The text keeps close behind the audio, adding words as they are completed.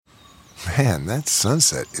Man, that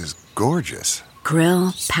sunset is gorgeous.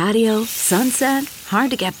 Grill, patio, sunset.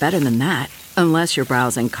 Hard to get better than that. Unless you're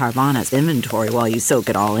browsing Carvana's inventory while you soak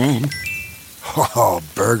it all in. Oh,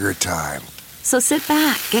 burger time. So sit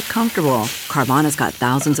back, get comfortable. Carvana's got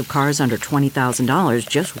thousands of cars under $20,000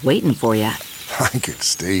 just waiting for you. I could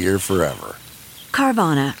stay here forever.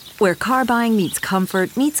 Carvana, where car buying meets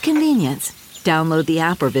comfort meets convenience. Download the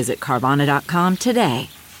app or visit Carvana.com today.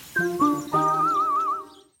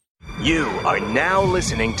 You are now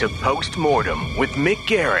listening to Postmortem with Mick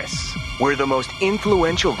Garris, where the most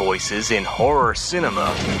influential voices in horror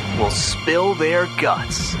cinema will spill their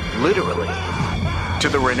guts, literally, to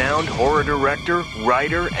the renowned horror director,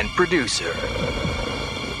 writer, and producer.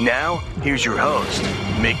 Now, here's your host,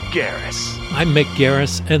 Mick Garris. I'm Mick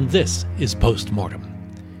Garris, and this is Postmortem.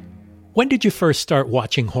 When did you first start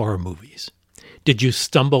watching horror movies? Did you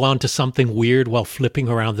stumble onto something weird while flipping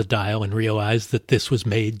around the dial and realize that this was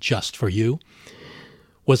made just for you?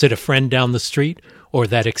 Was it a friend down the street, or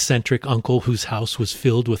that eccentric uncle whose house was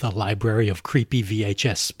filled with a library of creepy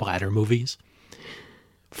VHS splatter movies?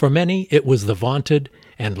 For many, it was the vaunted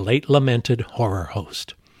and late lamented horror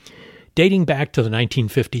host. Dating back to the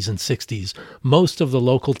 1950s and 60s, most of the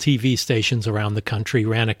local TV stations around the country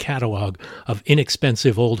ran a catalog of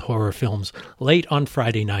inexpensive old horror films late on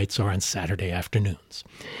Friday nights or on Saturday afternoons.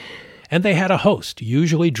 And they had a host,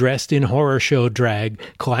 usually dressed in horror show drag,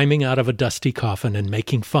 climbing out of a dusty coffin and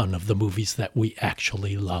making fun of the movies that we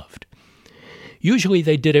actually loved. Usually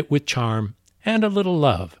they did it with charm and a little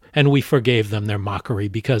love, and we forgave them their mockery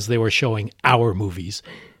because they were showing our movies,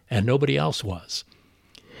 and nobody else was.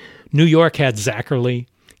 New York had Zacherle,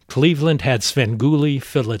 Cleveland had Svengoolie,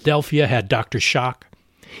 Philadelphia had Dr. Shock.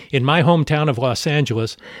 In my hometown of Los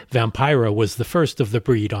Angeles, Vampira was the first of the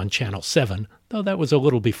breed on Channel 7, though that was a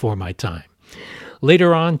little before my time.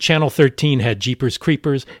 Later on, Channel 13 had Jeepers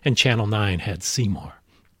Creepers, and Channel 9 had Seymour.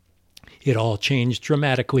 It all changed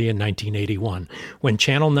dramatically in 1981, when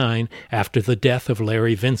Channel 9, after the death of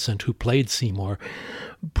Larry Vincent, who played Seymour,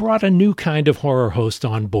 brought a new kind of horror host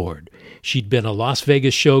on board. She'd been a Las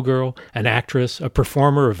Vegas showgirl, an actress, a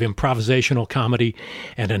performer of improvisational comedy,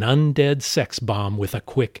 and an undead sex bomb with a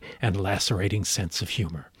quick and lacerating sense of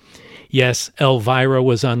humor. Yes, Elvira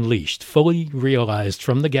was unleashed, fully realized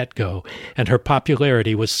from the get-go, and her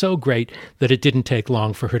popularity was so great that it didn't take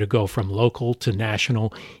long for her to go from local to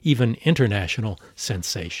national, even international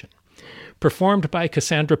sensation. Performed by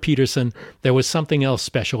Cassandra Peterson, there was something else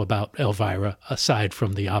special about Elvira, aside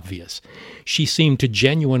from the obvious. She seemed to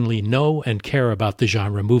genuinely know and care about the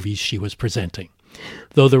genre movies she was presenting.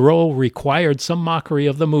 Though the role required some mockery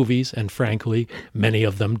of the movies, and frankly, many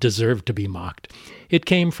of them deserved to be mocked, it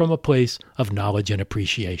came from a place of knowledge and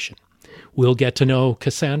appreciation. We'll get to know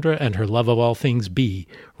Cassandra and her love of all things B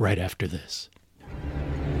right after this.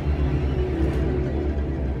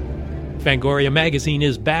 Fangoria magazine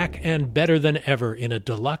is back and better than ever in a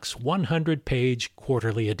deluxe 100-page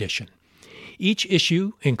quarterly edition. Each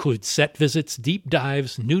issue includes set visits, deep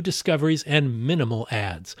dives, new discoveries, and minimal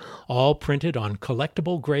ads, all printed on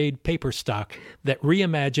collectible-grade paper stock that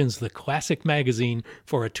reimagines the classic magazine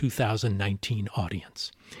for a 2019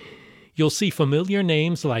 audience. You'll see familiar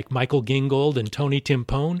names like Michael Gingold and Tony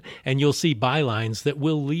Timpone, and you'll see bylines that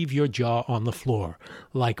will leave your jaw on the floor,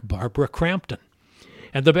 like Barbara Crampton.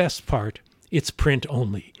 And the best part, it's print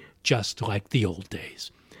only, just like the old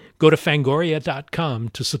days. Go to Fangoria.com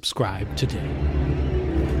to subscribe today.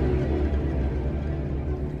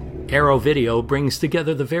 Arrow Video brings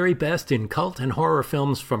together the very best in cult and horror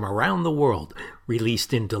films from around the world,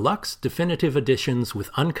 released in deluxe, definitive editions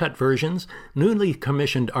with uncut versions, newly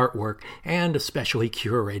commissioned artwork, and specially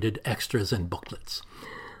curated extras and booklets.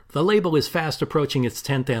 The label is fast approaching its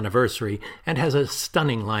 10th anniversary and has a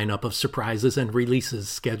stunning lineup of surprises and releases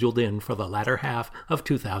scheduled in for the latter half of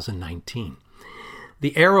 2019.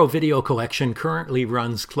 The Arrow Video Collection currently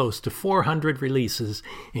runs close to 400 releases,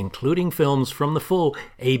 including films from the full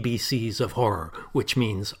ABCs of horror, which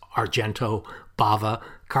means Argento, Bava,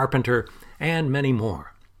 Carpenter, and many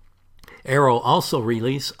more. Arrow also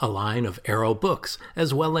release a line of Arrow books,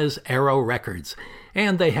 as well as Arrow Records,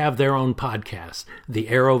 and they have their own podcast, the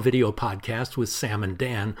Arrow Video Podcast with Sam and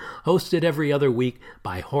Dan, hosted every other week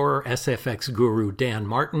by horror SFX guru Dan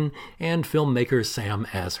Martin and filmmaker Sam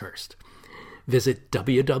Ashurst. Visit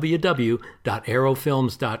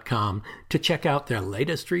www.arrowfilms.com to check out their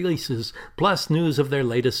latest releases, plus news of their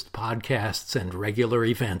latest podcasts and regular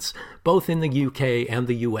events, both in the UK and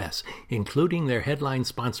the US, including their headline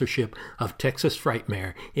sponsorship of Texas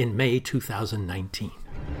Frightmare in May 2019.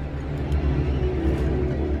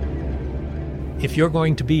 If you're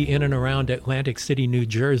going to be in and around Atlantic City, New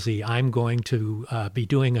Jersey, I'm going to be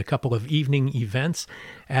doing a couple of evening events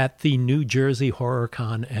at the New Jersey Horror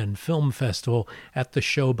Con and Film Festival at the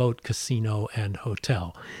Showboat Casino and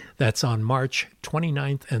Hotel. That's on March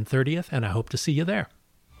 29th and 30th, and I hope to see you there.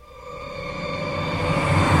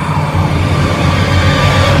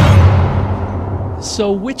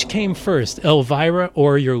 So which came first, Elvira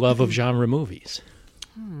or your love of genre movies?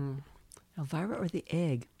 Elvira or the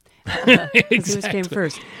egg? Exactly. Which came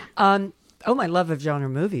first? My love of genre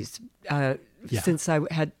movies. Since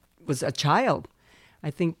I was a child,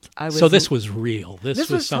 I think I was. So this was real. This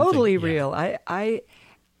was something, totally yeah. real. I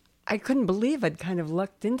couldn't believe I'd kind of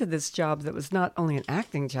lucked into this job that was not only an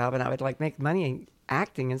acting job, and I would make money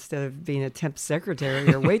acting instead of being a temp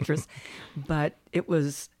secretary or waitress, but it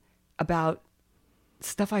was about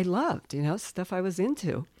stuff I loved, stuff I was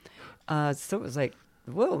into. So it was like,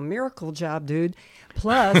 whoa, miracle job, dude.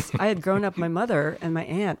 Plus, I had grown up, my mother and my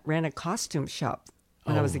aunt ran a costume shop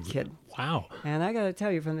when I was a kid. Wow. And I got to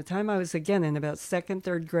tell you, from the time I was, again, in about second,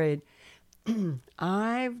 third grade,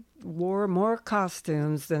 I wore more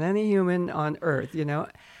costumes than any human on earth,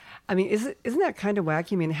 I mean, isn't that kind of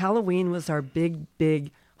wacky? I mean, Halloween was our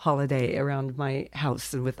big holiday around my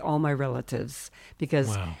house and with all my relatives,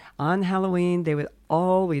 because on Halloween we'd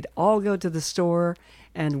all go to the store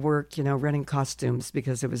and work, running costumes,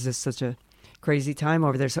 because it was just such a crazy time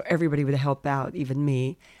over there. So everybody would help out, even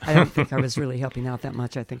me. I don't think I was really helping out that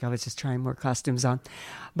much. I think I was just trying more costumes on.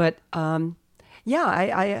 But I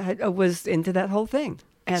was into that whole thing.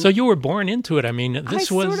 And so you were born into it. I mean,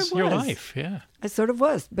 this was your was. life. Yeah. I sort of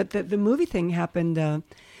was. But the movie thing happened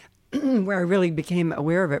where I really became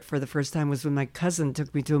aware of it for the first time was when my cousin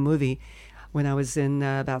took me to a movie when I was in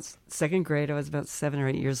about second grade. I was about 7 or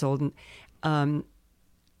 8 years old. And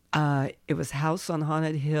it was House on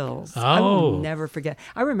Haunted Hills. Oh. I will never forget.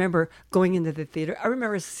 I remember going into the theater. I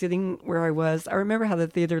remember sitting where I was. I remember how the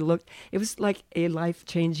theater looked. It was like a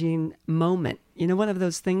life-changing moment. One of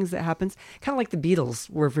those things that happens, kind of like the Beatles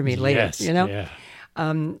were for me later, Yes, yeah.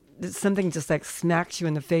 Something just like smacks you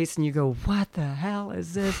in the face and you go, what the hell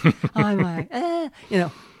is this? I'm like,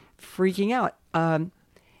 freaking out. And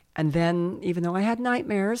then, even though I had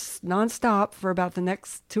nightmares nonstop for about the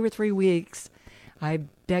next 2 or 3 weeks, I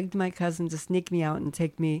begged my cousin to sneak me out and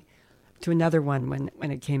take me to another one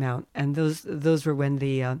when it came out. And those were when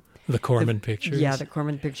the Corman Pictures. Yeah, the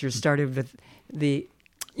Corman Pictures started with the,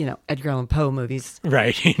 Edgar Allan Poe movies.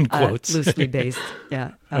 Right, in quotes. Loosely based,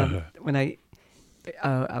 yeah. When I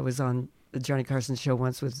was on the Johnny Carson show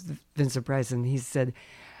once with Vincent Price, and he said,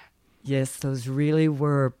 yes, those really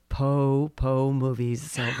were Poe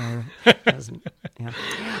movies. So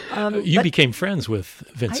you became friends with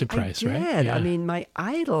Vincent Price, right? I did. Yeah. I mean, my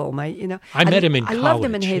idol, I met him in college. I loved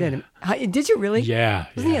him and hated him. Did you really? Yeah.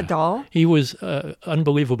 Wasn't he a doll? He was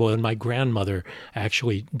unbelievable, and my grandmother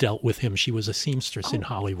actually dealt with him. She was a seamstress in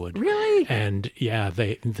Hollywood. Really? And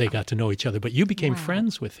they got to know each other. But you became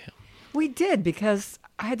friends with him. We did, because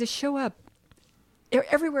I had to show up.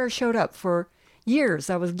 Everywhere I showed up for years.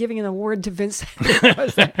 I was giving an award to Vincent.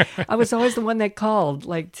 I was always the one that called,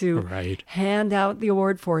 to hand out the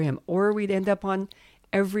award for him. Or we'd end up on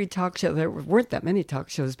every talk show. There weren't that many talk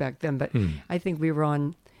shows back then, but I think we were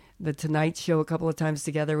on The Tonight Show a couple of times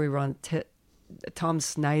together. We were on Tom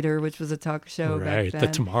Snyder, which was a talk show back then. The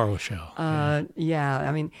Tomorrow Show. Yeah,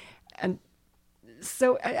 I mean, and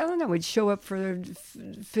so I don't know. We'd show up for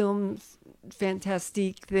film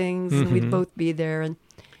fantastique things, and we'd both be there,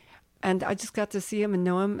 and I just got to see him and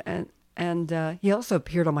know him, and he also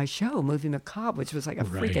appeared on my show, Movie Macabre, which was like a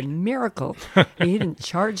freaking miracle. And he didn't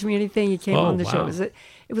charge me anything. He came on the show.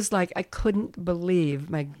 It was like I couldn't believe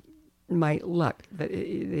my luck that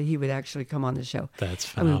he would actually come on the show. That's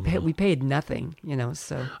phenomenal. I mean, we paid nothing,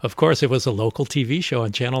 so. Of course, it was a local TV show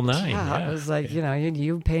on Channel 9. Yeah, it was like,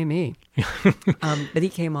 you pay me. But he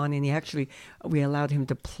came on, and we allowed him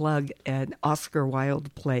to plug an Oscar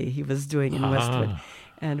Wilde play he was doing in Westwood.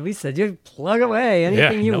 And we said, you plug away,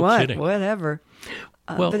 anything you want, kidding. Whatever.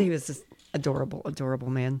 But he was just adorable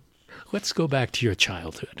man. Let's go back to your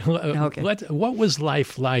childhood. Okay. What was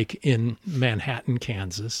life like in Manhattan,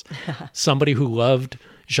 Kansas? Somebody who loved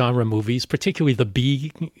genre movies, particularly the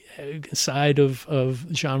B side of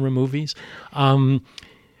genre movies.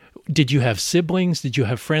 Did you have siblings? Did you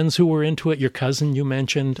have friends who were into it? Your cousin you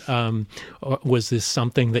mentioned. Or was this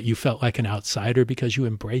something that you felt like an outsider because you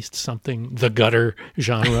embraced the gutter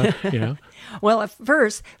genre, Well,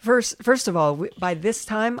 first of all, by this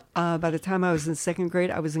time, by the time I was in second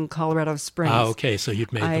grade, I was in Colorado Springs. Oh, okay. So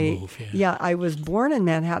you'd made the move. Yeah, I was born in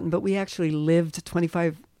Manhattan, but we actually lived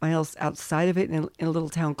 25 miles outside of it in a little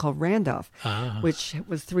town called Randolph, which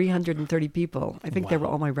was 330 people. I think they were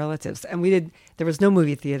all my relatives. And there was no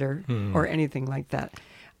movie theater or anything like that.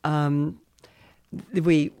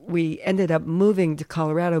 We ended up moving to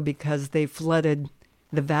Colorado because they flooded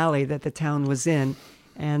the valley that the town was in.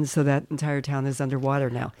 And so that entire town is underwater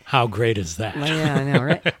now. How great is that? Yeah, I know,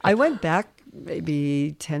 right? I went back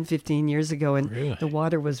maybe 10, 15 years ago, and Really? the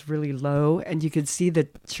water was really low, and you could see the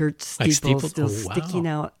church steeple still sticking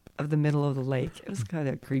out of the middle of the lake. It was kind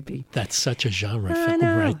of creepy. That's such a genre I film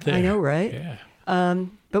know, right there. I know, right? Yeah.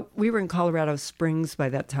 But we were in Colorado Springs by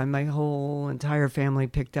that time. My whole entire family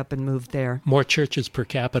picked up and moved there. More churches per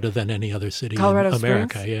capita than any other city Colorado in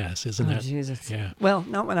America. Springs? Yes, isn't Oh, that? Jesus. Yeah. Well,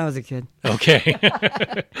 not when I was a kid. Okay.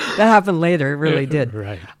 That happened later. It really did.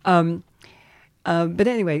 Right. But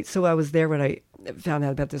anyway, so I was there when I found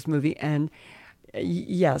out about this movie, and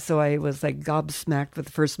so I was like gobsmacked with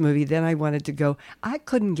the first movie. Then I wanted to go. I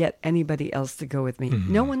couldn't get anybody else to go with me.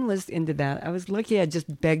 No one was into that. I was lucky. I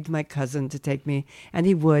just begged my cousin to take me, and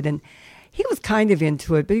he would. And he was kind of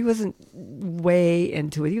into it, but he wasn't way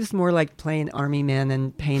into it. He was more like playing army men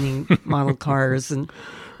and painting model cars.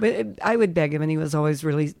 But I would beg him, and he was always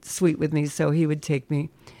really sweet with me. So he would take me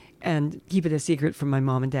and keep it a secret from my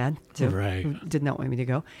mom and dad, too, Right. who did not want me to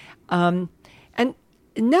go. And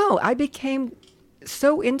no, I became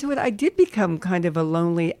so into it. I did become kind of a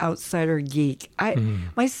lonely outsider geek.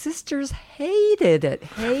 My sisters hated it.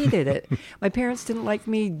 My parents didn't like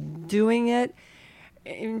me doing it,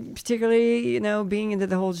 particularly, being into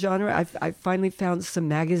the whole genre. I finally found some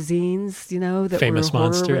magazines, that Famous were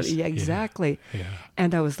horror. Monsters? Yeah, exactly. Yeah.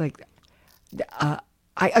 And I was like,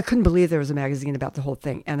 I couldn't believe there was a magazine about the whole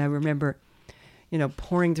thing. And I remember,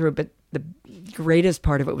 pouring through it, but the greatest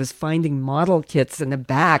part of it was finding model kits in the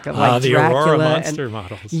back of like the Dracula Aurora monster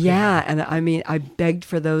models. Yeah, and I mean, I begged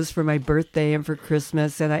for those for my birthday and for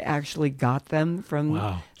Christmas, and I actually got them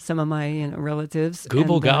from some of my relatives.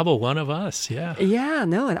 Gooble and, gobble, one of us. Yeah. Yeah,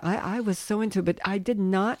 no, and I was so into it, but I did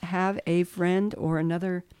not have a friend or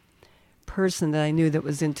another person that I knew that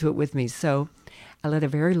was into it with me. So I led a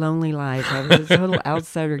very lonely life. I was a total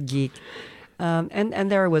outsider geek.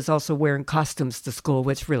 And there I was also wearing costumes to school,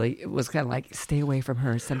 which really was kind of like, stay away from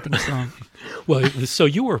her. Something's wrong. Well, so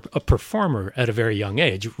you were a performer at a very young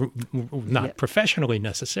age, not professionally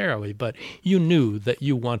necessarily, but you knew that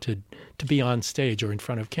you wanted to be on stage or in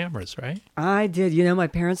front of cameras, right? I did. My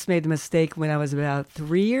parents made the mistake when I was about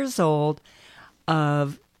 3 years old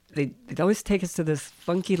they'd always take us to this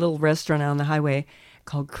funky little restaurant out on the highway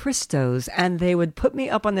called Christo's, and they would put me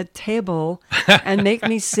up on the table and make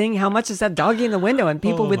me sing How Much Is That Doggy in the Window, and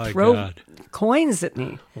people would throw coins at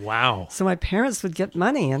me. Wow. So my parents would get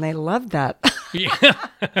money, and they loved that. Yeah.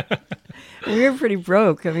 We were pretty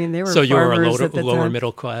broke. I mean, they were So you were a farmers at the lower time.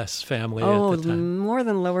 middle class family Oh, at the time? more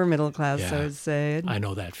than lower middle class, Yeah. I would say. I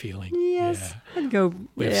know that feeling. Yes, Yeah. I'd go.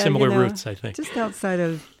 We have similar roots, I think. Just outside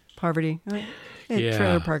of poverty, Yeah.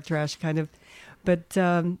 trailer park trash, kind of. But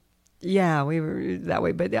yeah, we were that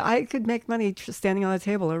way. But I could make money standing on a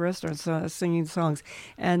table at restaurants, singing songs.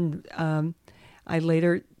 And I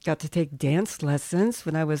later got to take dance lessons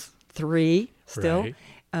when I was 3. Still. Right.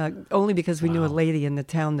 Only because we knew a lady in the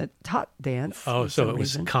town that taught dance. Oh, for so some it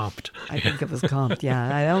was reason. comped. I think it was comped,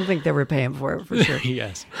 yeah. I don't think they were paying for it, for sure.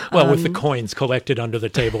 Yes. Well, with the coins collected under the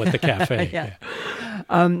table at the cafe. Yeah.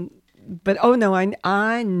 But, oh, no,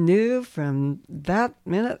 I knew from that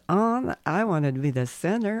minute on I wanted to be the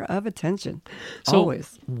center of attention. So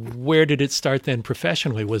Always. where did it start then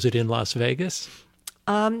professionally? Was it in Las Vegas?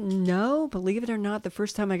 No, believe it or not, the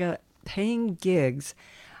first time I got paying gigs,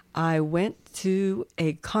 I went to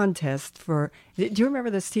a contest for. Do you remember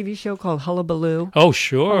this TV show called Hullabaloo? Oh,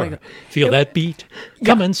 sure. Oh, my God. Feel that beat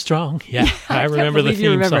coming strong. Yeah, I remember the believe you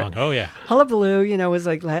theme remember song. it. Oh, yeah. Hullabaloo, was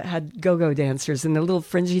like had go-go dancers in the little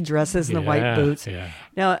fringy dresses and the white boots. Yeah.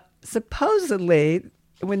 Now, supposedly,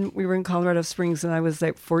 when we were in Colorado Springs and I was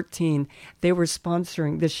like 14, they were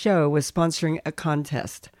the show was sponsoring a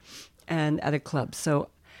contest and at a club. So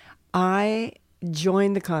I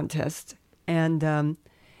joined the contest and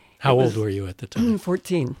How old were you at the time?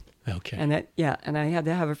 14. Okay. And I had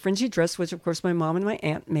to have a fringy dress, which of course my mom and my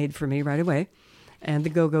aunt made for me right away, and the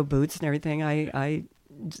go-go boots and everything. I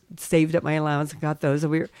saved up my allowance and got those,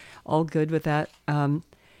 and we were all good with that.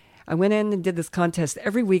 I went in and did this contest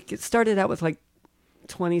every week. It started out with like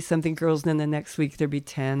 20-something girls, and then the next week there'd be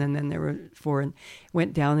 10, and then there were 4, and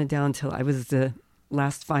went down and down until I was the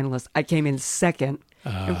last finalist. I came in second.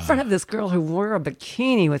 In front of this girl who wore a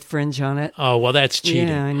bikini with fringe on it. Oh, well, that's cheating.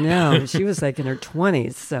 Yeah, I know. She was like in her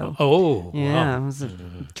 20s, so. Oh, Yeah, wow. it was a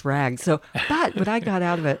drag. So, but what I got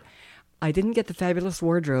out of it, I didn't get the fabulous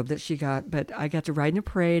wardrobe that she got, but I got to ride in a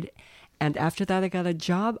parade. And after that, I got a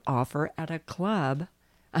job offer at a club,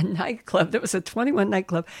 a nightclub that was a 21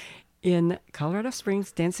 nightclub in Colorado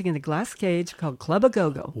Springs, dancing in a glass cage called Club A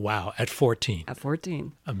Go-Go. Wow, at 14. At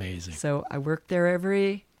 14. Amazing. So I worked there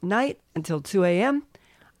every night until 2 a.m.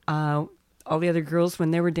 All the other girls,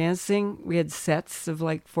 when they were dancing, we had sets of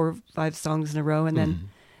like 4 or 5 songs in a row, and then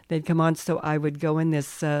they'd come on. So I would go in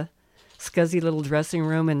this scuzzy little dressing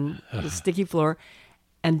room and the sticky floor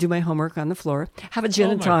and do my homework on the floor, have a gin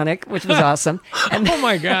and tonic, which was awesome. And Oh,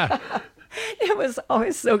 my God. it was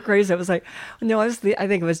always so crazy. I was like, no, I think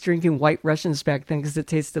I was drinking White Russians back then because it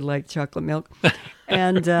tasted like chocolate milk.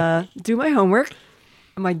 And do my homework.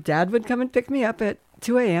 My dad would come and pick me up at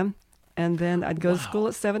 2 a.m. and then I'd go to school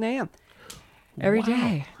at 7 a.m. every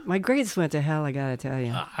day. My grades went to hell, I got to tell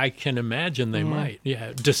you. I can imagine they might,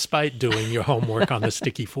 despite doing your homework on the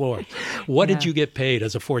sticky floor. What did you get paid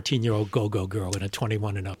as a 14-year-old go-go girl in a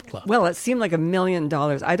 21 and up club? Well, it seemed like $1 million.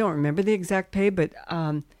 I don't remember the exact pay, but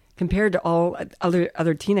compared to all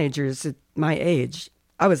other teenagers at my age,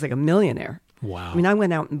 I was like a millionaire. Wow. I mean, I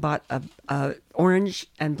went out and bought a orange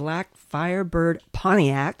and black Firebird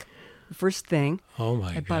Pontiac, the first thing. Oh,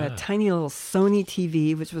 my God. I bought a tiny little Sony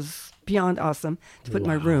TV, which was beyond awesome, to put in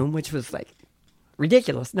my room, which was like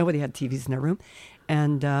ridiculous. Nobody had TVs in their room.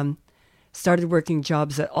 And started working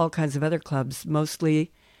jobs at all kinds of other clubs,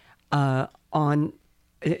 mostly on,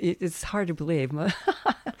 it's hard to believe,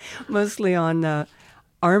 mostly on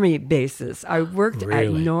Army bases. I worked at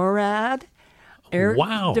NORAD, Air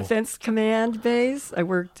Defense Command Base. I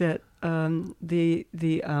worked at the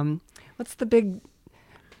what's the big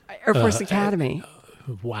Air Force Academy.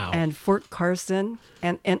 Wow. And Fort Carson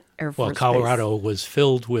and Air Force Well, Colorado base. was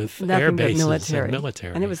filled with Nothing air but bases and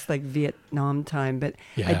military. And it was like Vietnam time. But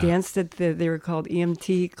I danced at they were called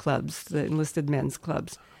EMT clubs, the enlisted men's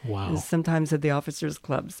clubs. Wow. And sometimes at the officers'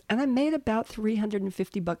 clubs. And I made about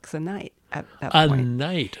 $350 a night at that point. A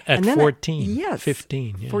night at And 14, yes,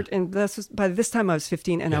 15. Yeah. And by this time I was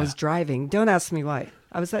 15 and I was driving. Don't ask me why.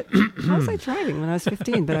 How was I driving when I was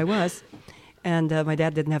 15? But I was. And my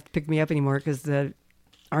dad didn't have to pick me up anymore because the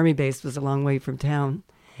Army base was a long way from town.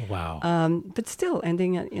 Wow. But still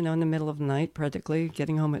ending at, in the middle of the night, practically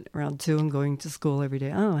getting home at around 2 and going to school every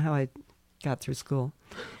day. I don't know how I got through school.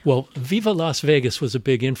 Well, Viva Las Vegas was a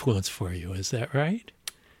big influence for you. Is that right?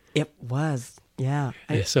 It was. Yeah.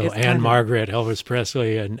 So Anne Margaret, Elvis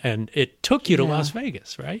Presley, and it took you to Las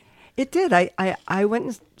Vegas, right? It did. I went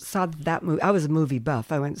and saw that movie. I was a movie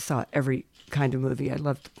buff. I went and saw every kind of movie. I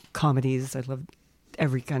loved comedies. I loved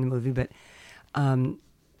every kind of movie, but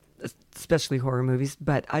especially horror movies.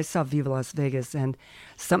 But I saw Viva Las Vegas, and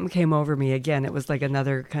something came over me again. It was like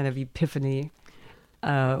another kind of epiphany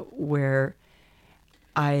where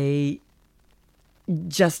I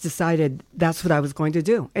just decided that's what I was going to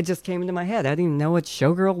do. It just came into my head. I didn't even know what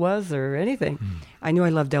Showgirl was or anything. I knew I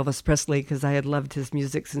loved Elvis Presley because I had loved his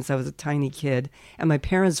music since I was a tiny kid. And my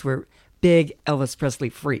parents were big Elvis Presley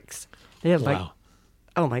freaks. They had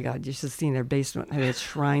oh my God, you should have seen their basement. They had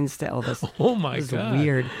shrines to Elvis. Oh my God. God. It was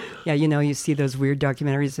weird. Yeah, you see those weird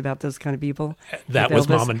documentaries about those kind of people. That was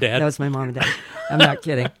Elvis. Mom and Dad? That was my mom and dad. I'm not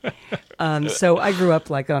kidding. So I grew up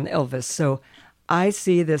like on Elvis. So I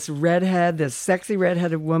see this redhead, this sexy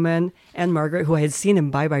redheaded woman, Anne Margaret, who I had seen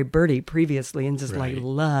in Bye Bye Birdie previously and just like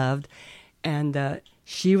loved. And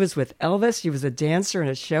she was with Elvis. She was a dancer in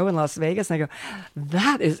a show in Las Vegas. And I go,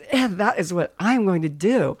 that is it. That is what I'm going to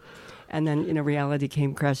do. And then, reality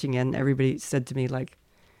came crashing in. Everybody said to me like,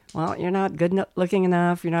 well, you're not good looking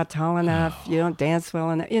enough. You're not tall enough. You don't dance well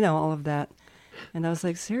enough. All of that. And I was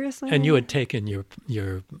like, seriously? And you had taken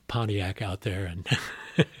your Pontiac out there and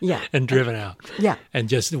and driven out. Yeah. And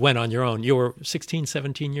just went on your own. You were 16,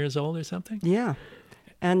 17 years old or something? Yeah.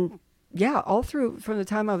 And all through, from the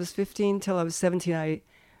time I was 15 till I was 17, I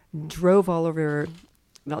drove all over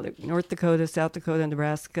North Dakota, South Dakota,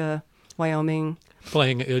 Nebraska, Wyoming.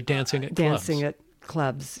 Playing, dancing at clubs. Dancing at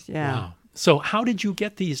clubs, yeah. Wow. So how did you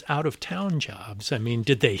get these out-of-town jobs? I mean,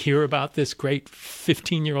 did they hear about this great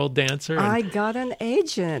 15-year-old dancer? I got an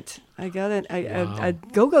agent. I got a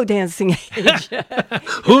go-go dancing agent.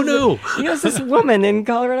 Who knew? It was this woman in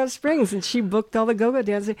Colorado Springs, and she booked all the go-go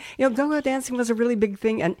dancing. Go-go dancing was a really big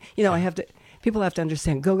thing, and people have to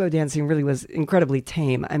understand, go-go dancing really was incredibly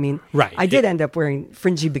tame. I mean, I did end up wearing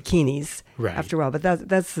fringy bikinis after a while, but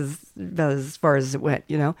that's as far as it went,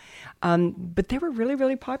 But they were really,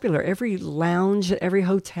 really popular. Every lounge, every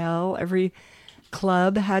hotel, every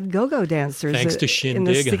club had go-go dancers. Thanks to in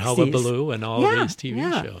the Shindig and 60s. Hullabaloo and all of these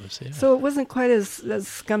TV shows. Yeah. So it wasn't quite as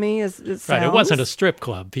scummy as it sounds. Right, it wasn't a strip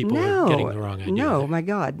club. People were getting the wrong idea. No, there. my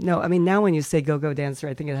God. No, I mean, now when you say go-go dancer,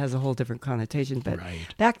 I think it has a whole different connotation. But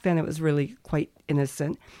back then it was really quite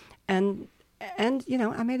innocent. And you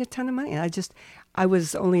know, I made a ton of money. And I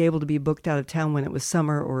was only able to be booked out of town when it was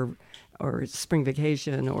summer or spring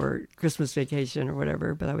vacation or Christmas vacation or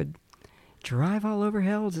whatever. But I would drive all over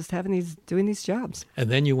hell just doing these jobs. And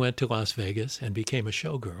then you went to Las Vegas and became a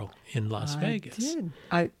showgirl in Las Vegas.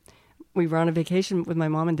 I did. We were on a vacation with my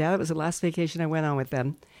mom and dad. It was the last vacation I went on with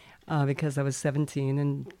them because I was 17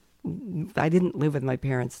 and I didn't live with my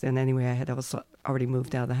parents then anyway. I had also already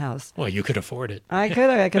moved out of the house. Well, you could afford it. I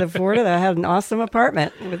could afford it. I had an awesome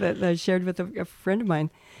apartment that I shared with a friend of mine.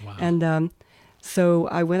 Wow. And so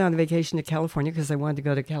I went on a vacation to California because I wanted to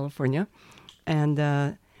go to California.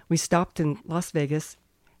 And we stopped in Las Vegas,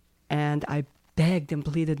 and I begged and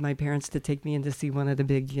pleaded my parents to take me in to see one of the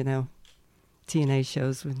big, you know, TNA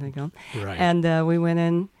shows when they go. Right. And we went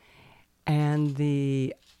in, and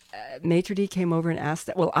the maitre d' came over and asked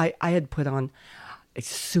that. Well, I had put on a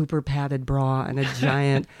super padded bra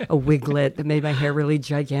and a wiglet that made my hair really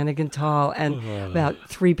gigantic and tall, and about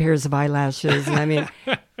 3 pairs of eyelashes. And I mean,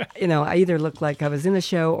 you know, I either looked like I was in a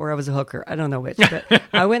show or I was a hooker. I don't know which. But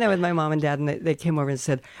I went out with my mom and dad, and they came over and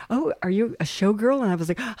said, "Oh, are you a showgirl?" And I was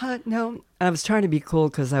like, "No." And I was trying to be cool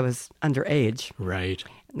because I was underage. Right.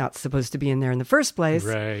 Not supposed to be in there in the first place.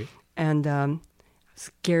 Right. And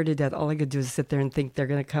scared to death. All I could do is sit there and think they're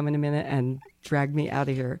going to come in a minute and drag me out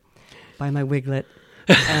of here by my wiglet.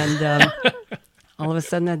 And all of a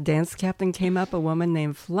sudden, a dance captain came up, a woman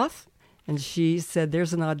named Fluff, and she said,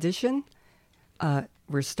 "There's an audition.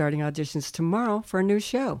 We're starting auditions tomorrow for a new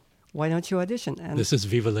show. Why don't you audition?" And this is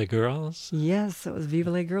Viva Les Girls? Yes, it was Viva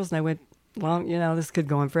Les Girls. And I went, well, you know, this could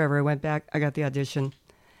go on forever. I went back. I got the audition.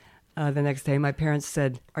 The next day, my parents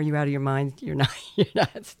said, "Are you out of your mind? You're not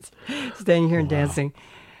staying here and dancing."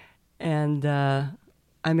 And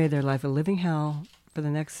I made their life a living hell for the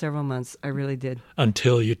next several months. I really did.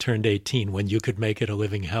 Until you turned 18, when you could make it a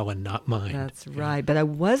living hell and not mind. That's right. But I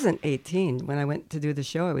wasn't 18 when I went to do the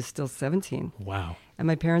show. I was still 17. Wow. And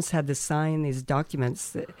my parents had to sign these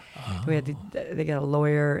documents. They got a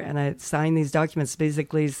lawyer, and I signed these documents,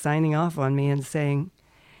 basically signing off on me and saying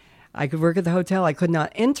I could work at the hotel. I could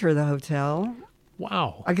not enter the hotel.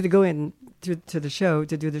 Wow. I could go in to the show,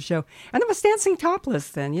 to do the show. And I was dancing topless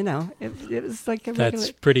then, you know. It was like a regular...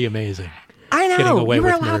 That's pretty amazing. I know. Getting away you were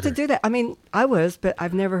with allowed murder. to do that. I mean, I was, but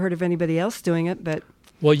I've never heard of anybody else doing it. But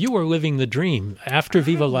Well, you were living the dream. After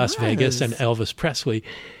Viva Las Vegas and Elvis Presley,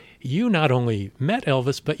 you not only met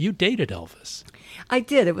Elvis, but you dated Elvis. I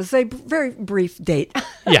did. It was a very brief date.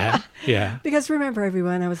 Yeah, yeah. Because remember,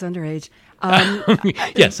 everyone, I was underage.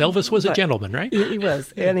 Yes, Elvis was a gentleman, right? He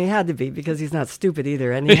was, and he had to be because he's not stupid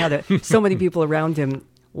either. And he had so many people around him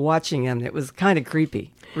watching him. It was kind of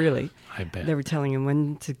creepy, really. I bet. They were telling him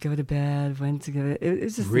when to go to bed, when to go. It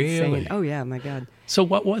was just insane. Oh yeah, my God. So,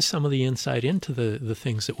 what was some of the insight into the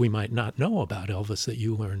things that we might not know about Elvis that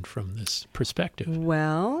you learned from this perspective?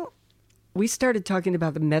 Well, we started talking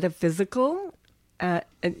about the metaphysical, and,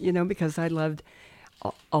 you know, because I loved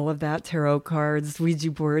all of that, tarot cards,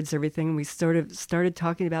 Ouija boards, everything. We started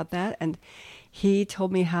talking about that, and he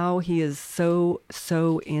told me how he was so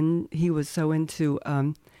into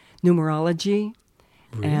numerology,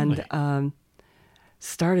 Really? and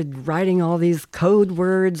started writing all these code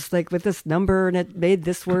words like with this number, and it made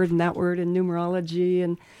this word and that word in numerology,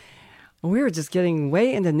 and we were just getting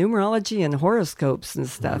way into numerology and horoscopes and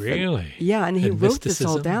stuff. Really? And he And wrote this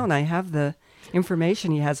all mysticism? down. I have the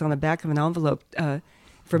information he has on the back of an envelope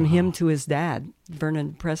from him to his dad,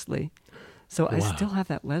 Vernon Presley. So I Wow. still have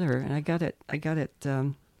that letter, and I got it.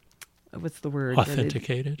 What's the word?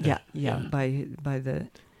 Authenticated? Yeah. By the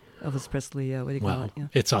Elvis Presley. What do you call Well, it? Yeah.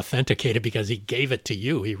 it's authenticated because he gave it to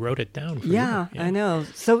you. He wrote it down for Yeah, you. I know.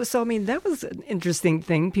 So I mean, that was an interesting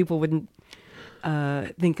thing people wouldn't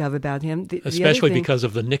think of about him. The other Especially thing- because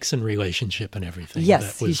of the Nixon relationship and everything.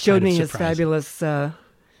 Yes, That he was showed kind of me his surprising. fabulous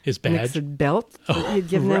His badge. Nixon belt that Oh, he'd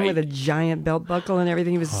given him right. with a giant belt buckle and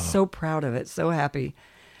everything. He was so proud of it, so happy.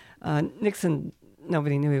 Nixon,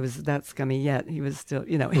 nobody knew he was that scummy yet. He was still,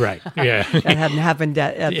 you know, Right, yeah. that hadn't happened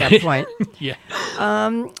at that point. Yeah.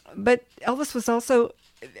 But Elvis was also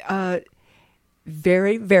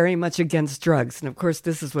very, very much against drugs. And of course,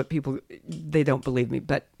 this is what they don't believe me.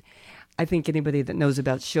 But I think anybody that knows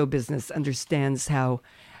about show business understands how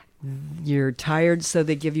you're tired, so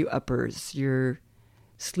they give you uppers. You're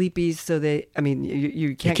sleepies, so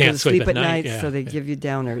you can't go can't to sleep sleep at at night, night, yeah, so they yeah. give you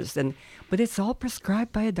downers. But it's all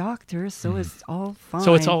prescribed by a doctor, so it's all fine.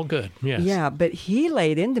 So it's all good. Yes. Yeah, but he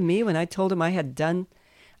laid into me when I told him I had done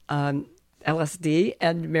LSD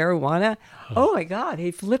and marijuana. Oh my God,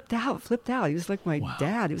 he flipped out. He was like my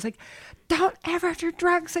dad. He was like, don't ever do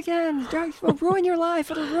drugs again. Drugs will ruin your life.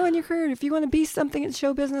 It'll ruin your career. If you want to be something in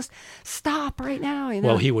show business, stop right now. You know?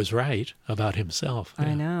 Well, he was right about himself. I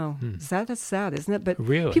Yeah. know. That's sad, isn't it? But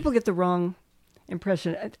Really? people get the wrong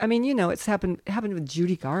impression. I mean, it's happened with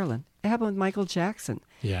Judy Garland. It happened with Michael Jackson.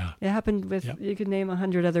 Yeah. It happened with, Yep. you could name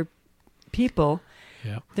 100 other people.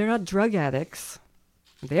 Yep. They're not drug addicts.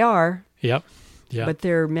 They are, Yep. Yep. but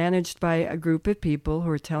they're managed by a group of people who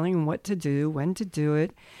are telling them what to do, when to do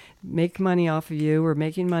it, make money off of you or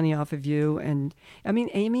making money off of you. And I mean,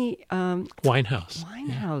 Amy Winehouse.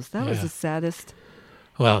 Winehouse, that was Yeah. the saddest.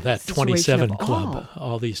 Well, that situation 27 of club,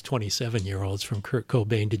 all these 27-year-olds from Kurt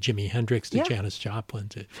Cobain to Jimi Hendrix to Yeah. Janis Joplin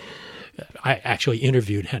to... I actually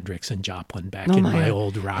interviewed Hendrix and Joplin back Oh, in my my God.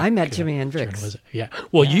 old rock. I met Jimi Hendrix. journalism. Yeah.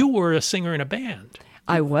 Well, you were a singer in a band.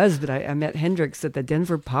 I was, but I met Hendrix at the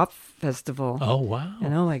Denver Pop Festival. Oh, wow.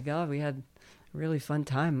 And oh my God, we had a really fun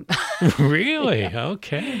time. Really?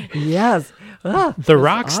 Okay. Yes. Ah, The it was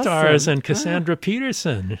rock stars awesome. and Cassandra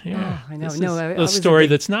Peterson. Yeah. I know. This No, is I a was a story big-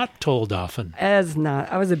 that's not told often. As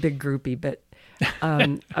not. I was a big groupie, but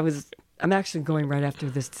I'm actually going right after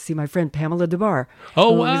this to see my friend Pamela DeBar.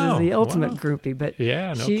 Oh, who wow. is the ultimate Wow. groupie, but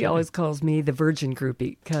Yeah, no she kidding. always calls me the virgin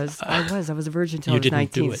groupie because I was a virgin until You I was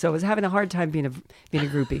didn't do 19. it. So I was having a hard time being a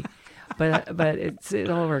groupie, but it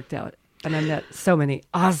all worked out. And I met so many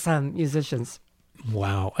awesome musicians.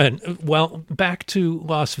 Wow. And well, back to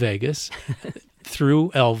Las Vegas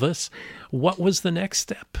through Elvis. What was the next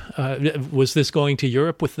step? Was this going to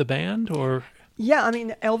Europe with the band or? Yeah, I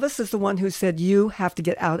mean, Elvis is the one who said, you have to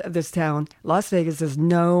get out of this town. Las Vegas is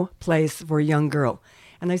no place for a young girl.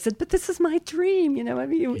 And I said, but this is my dream. I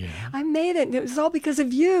mean, Yeah. I made it. And it was all because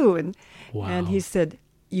of you. And Wow. he said,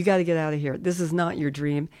 you got to get out of here. This is not your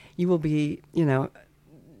dream. You will be,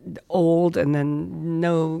 old and then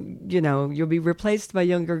you'll be replaced by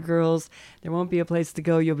younger girls. There won't be a place to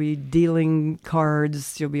go. You'll be dealing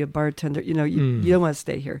cards. You'll be a bartender. You don't want to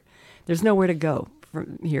stay here. There's nowhere to go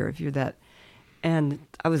from here if you're that. And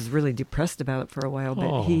I was really depressed about it for a while, but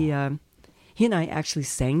Oh. he and I actually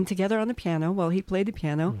sang together on the piano while he played the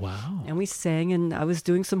piano. Wow. And we sang, and I was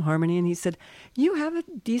doing some harmony, and he said, you have a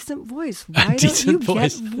decent voice. Why don't decent you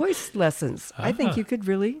voice. get voice lessons? I think you could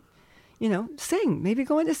really, sing. Maybe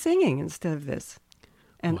go into singing instead of this.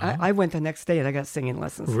 And I went the next day, and I got singing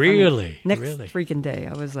lessons. I mean, Really? next Really? freaking day.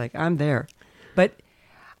 I was like, I'm there. But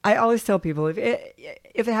I always tell people, if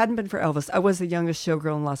it hadn't been for Elvis, I was the youngest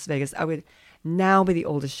showgirl in Las Vegas. I would now be the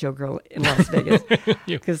oldest showgirl in Las Vegas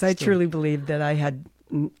because I truly believed that I had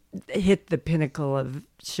hit the pinnacle of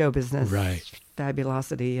show business, Right.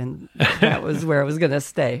 fabulosity, and that was where I was going to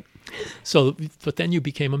stay. So, but then you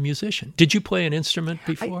became a musician. Did you play an instrument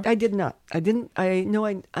before? I did not. I didn't.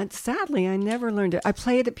 Sadly, I never learned it. I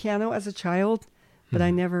played the piano as a child, but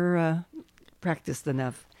I never practiced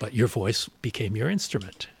enough. But your voice became your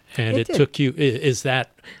instrument. And It it did. took you, is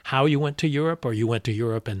that how you went to Europe, or you went to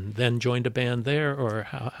Europe and then joined a band there, or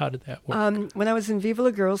how did that work? When I was in Viva La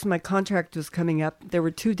Girls, my contract was coming up. There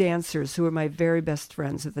were two dancers who were my very best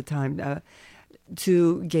friends at the time,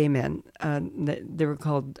 two gay men. They were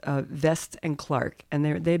called Vest and Clark, and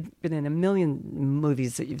they'd been in a million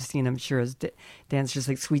movies that you've seen, I'm sure, as dancers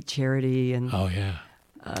like Sweet Charity and Oh, yeah.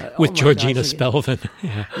 oh With my Georgina gosh, Spelvin.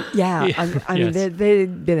 Yeah. yeah, I mean, Yes.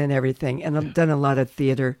 they'd been in everything and I've done a lot of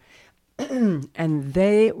theater. And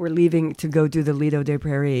they were leaving to go do the Lido des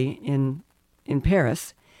Prairies in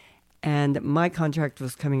Paris. And my contract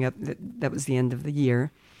was coming up. That was the end of the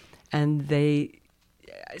year. And they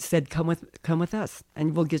said, come with us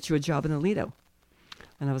and we'll get you a job in the Lido.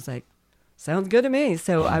 And I was like, sounds good to me.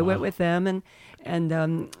 So I went with them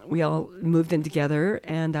and we all moved in together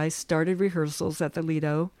and I started rehearsals at the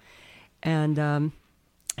Lido. And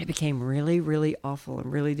it became really, really awful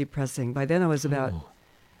and really depressing. By then I was about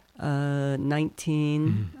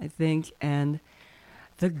 19, I think. And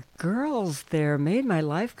the girls there made my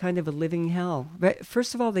life kind of a living hell. But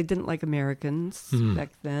first of all, they didn't like Americans back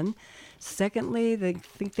then. Secondly, they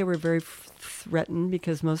think they were very threatened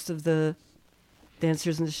because most of the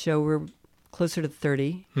dancers in the show were closer to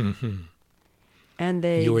 30. Mm-hmm. And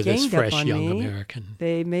they You were this ganged up fresh on young me. American.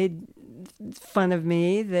 They made fun of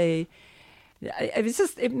me. It was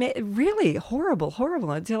just really horrible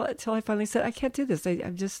until I finally said, I can't do this.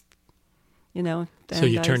 I'm just, So and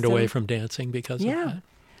you I turned away said- from dancing because of Yeah.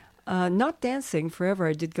 that? Not dancing forever.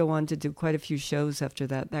 I did go on to do quite a few shows after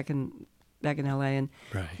that back in back in LA and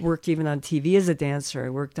Right. worked even on TV as a dancer. I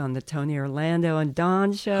worked on the Tony Orlando and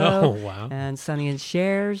Dawn show. Oh, wow. And Sonny and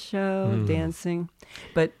Cher's show, dancing.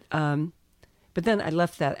 But then I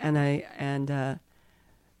left that, and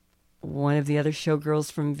one of the other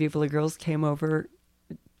showgirls from Viva La Girls came over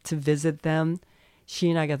to visit them. She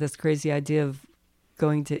and I got this crazy idea of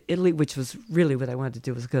going to Italy, which was really what I wanted to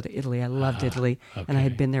do, was go to Italy. I loved Italy, and I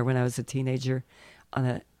had okay. been there when I was a teenager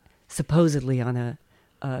supposedly on a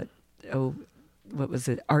what was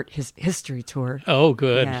it, history tour. Oh,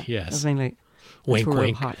 good. Yeah, it was Yes. mainly a Wink, tour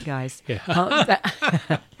wink. of hot guys. Yeah.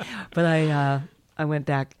 But I went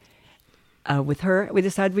back with her. We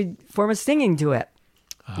decided we'd form a singing duo.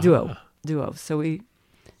 So we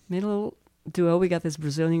made a little duo. We got this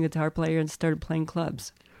Brazilian guitar player and started playing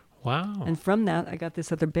clubs. Wow. And from that, I got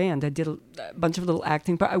this other band. I did a bunch of little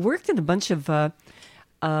acting. But I worked in a bunch of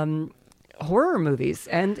horror movies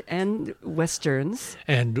and westerns.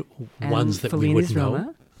 And ones that we Fellini's would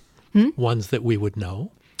know. Roma. Ones that we would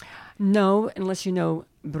know. No, unless you know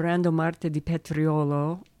Brando Marte di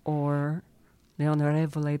Petriolo or Le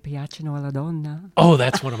Onorevole Piacciono alla Donna. Oh,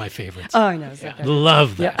 that's one of my favorites. Oh, I know. Yeah,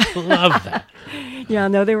 love that. Love that. Yeah,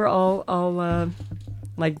 no, they were all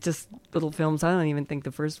like just little films. I don't even think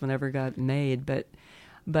the first one ever got made, but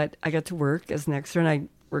I got to work as an extra, and I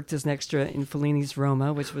worked as an extra in Fellini's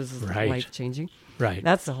Roma, which was Right. life-changing. Right.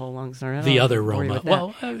 That's the whole long story. I The don't other wanna bore you Roma.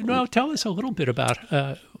 with that. Well, no, tell us a little bit about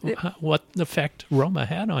what effect Roma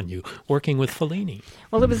had on you working with Fellini.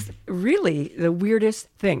 Well, it was really the weirdest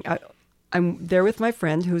thing. I'm there with my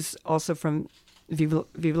friend who's also from Viva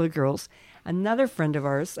La Girls. Another friend of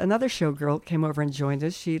ours, another showgirl, came over and joined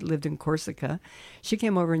us. She lived in Corsica. She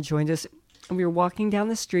came over and joined us. And we were walking down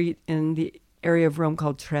the street in the area of Rome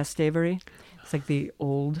called Trastevere. It's like the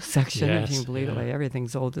old section. If you Yes, can believe it, yeah. like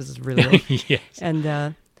everything's old. This is really old. Yes.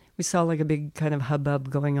 And we saw like a big kind of hubbub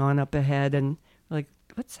going on up ahead, and we're like,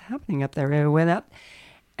 what's happening up there? And we went up,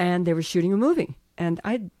 and they were shooting a movie. And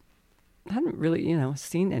I hadn't really,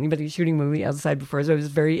 seen anybody shooting a movie outside before, so it was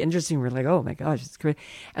very interesting. We're like, oh my gosh, it's great.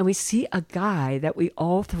 And we see a guy that we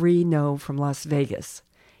all three know from Las Vegas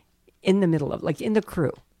in the middle of, like in the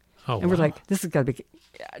crew. Oh, And we're wow. like, this has got to be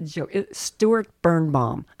a joke. Stuart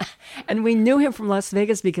Birnbaum. And we knew him from Las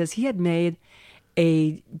Vegas because he had made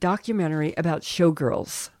a documentary about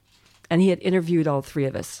showgirls. And he had interviewed all three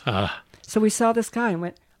of us. So we saw this guy and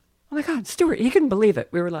went, oh my God, Stuart. He couldn't believe it.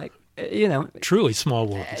 We were like, Truly small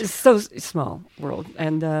world. it's so small world.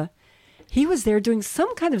 And he was there doing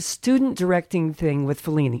some kind of student directing thing with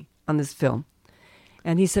Fellini on this film.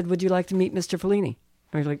 And he said, would you like to meet Mr. Fellini?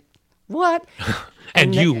 And we were like, what?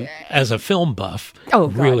 And you, as a film buff, Oh,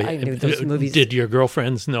 God, really, I knew those movies. Did your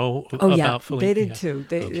girlfriends know Oh, yeah, about Fellini? they did Yeah. too.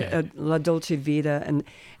 They Okay. La Dolce Vita and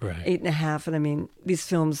Right. 8.5. And I mean, these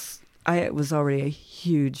films, I was already a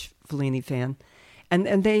huge Fellini fan.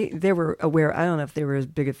 And they were aware. I don't know if they were as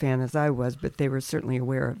big a fan as I was, but they were certainly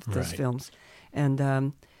aware of those Right. films.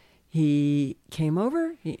 And he came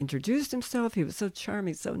over. He introduced himself. He was so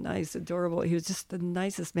charming, so nice, adorable. He was just the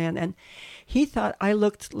nicest man. And he thought I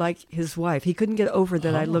looked like his wife. He couldn't get over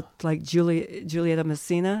that I looked like Giulietta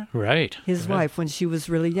Messina, Right. his right. wife, when she was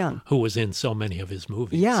really young. Who was in so many of his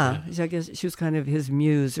movies. Yeah, I guess she was kind of his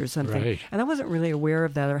muse or something. Right. And I wasn't really aware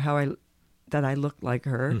of that or how I looked like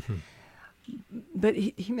her. Mm-hmm. But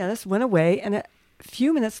he met us, went away, and a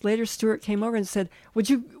few minutes later, Stuart came over and said, "Would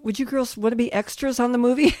you girls want to be extras on the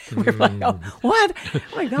movie?" We were like, "Oh, what? Oh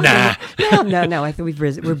my God, Nah. no! I think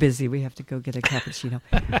we're busy. We have to go get a cappuccino."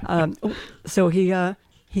 So he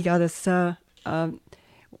got us.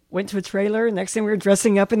 Went to a trailer. Next thing we were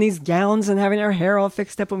dressing up in these gowns and having our hair all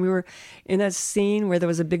fixed up. And we were in a scene where there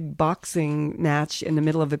was a big boxing match in the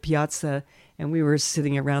middle of a piazza. And we were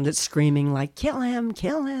sitting around it screaming like, kill him,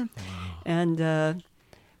 kill him. Wow. And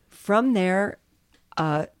from there,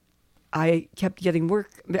 I kept getting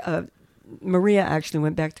work. Maria actually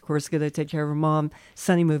went back to Corsica to take care of her mom.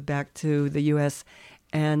 Sonny moved back to the U.S.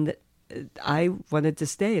 And I wanted to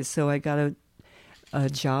stay. So I got a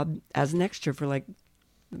job as an extra for like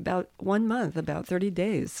about 1 month, about 30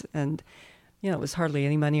 days. And, it was hardly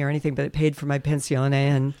any money or anything, but it paid for my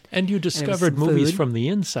pensione. And you discovered some movies food. from the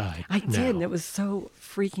inside. I did. And it was so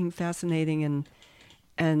freaking fascinating.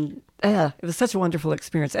 And it was such a wonderful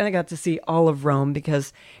experience. And I got to see all of Rome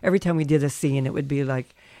because every time we did a scene, it would be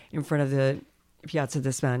like in front of the Piazza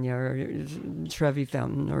di Spagna or Trevi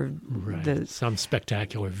Fountain or Right. Some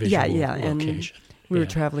spectacular visual location. And we were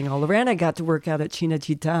traveling all around. I got to work out at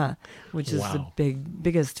Cinecittà, which is the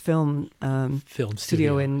biggest film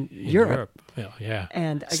studio in Europe. Well, yeah,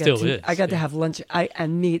 And I I got to have lunch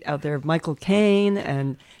and meet out there Michael Caine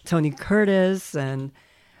and Tony Curtis, and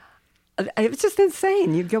It was just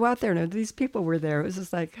insane. You'd go out there and these people were there. It was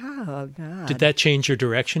just like, oh, God. Did that change your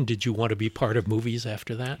direction? Did you want to be part of movies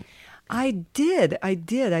after that? I did.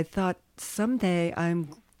 I thought someday I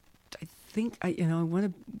think I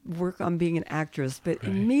want to work on being an actress, but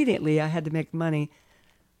immediately I had to make money.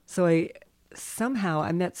 So I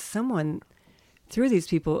met someone through these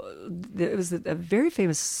people. There was a very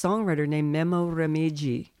famous songwriter named Memo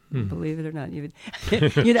Remigi. Believe it or not,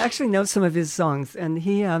 you'd actually know some of his songs. And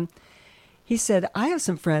he said, I have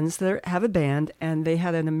some friends that have a band, and they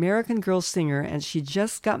had an American girl singer, and she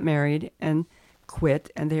just got married and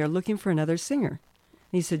quit, and they are looking for another singer. And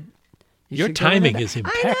he said, your timing is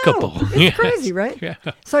impeccable. I know. It's crazy, right? Yeah.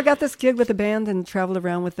 So I got this gig with the band and traveled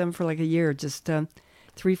around with them for like a year, just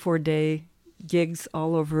 3-4 day gigs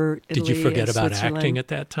all over Italy. Did you forget and about Switzerland. acting at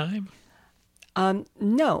that time?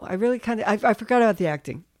 No, I really I forgot about the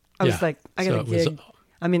acting. I was like, I got a gig.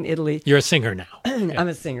 I'm in Italy. You're a singer now. I'm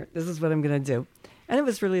a singer. This is what I'm going to do. And it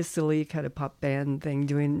was really a silly kind of pop band thing,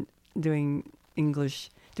 doing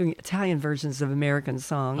Italian versions of American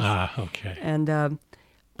songs. Ah, okay. And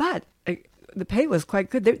but the pay was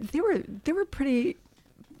quite good. They were pretty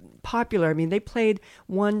popular. I mean, they played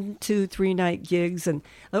 1, 2, 3 night gigs, and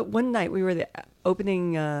one night we were the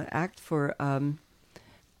opening act for.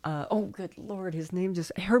 Oh, good Lord, his name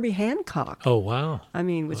Herbie Hancock. Oh, wow. I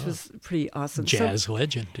mean, which was pretty awesome. Jazz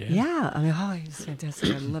legend, yeah. Yeah. I mean, he was fantastic.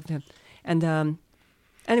 I loved him. And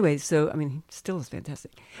anyway, so, I mean, he still is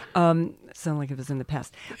fantastic. Sound like it was in the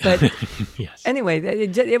past. But yes. Anyway,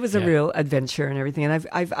 it was a real adventure and everything. And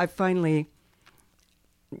I finally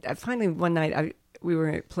one night, we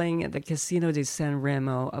were playing at the Casino di San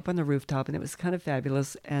Remo up on the rooftop, and it was kind of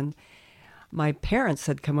fabulous. And my parents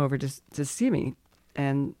had come over to see me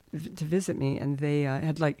and to visit me, and they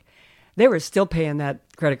they were still paying that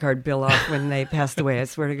credit card bill off when they passed away. I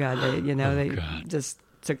swear to God, they just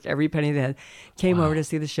took every penny they had. Came over to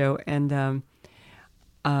see the show, and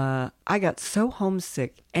I got so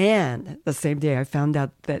homesick. And the same day, I found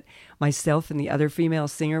out that myself and the other female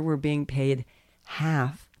singer were being paid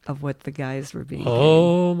half of what the guys were being paid.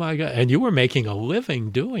 Oh my God! And you were making a living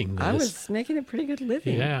doing this. I was making a pretty good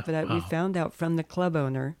living. Yeah, but we found out from the club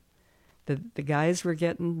owner. The guys were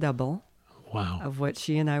getting double of what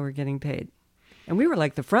she and I were getting paid. And we were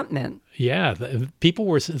like the front men. Yeah, people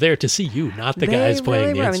were there to see you, not the guys playing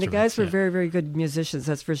really the were. instruments. I mean, the guys were very, very good musicians,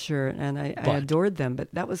 that's for sure. And I adored them. But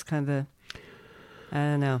that was kind of I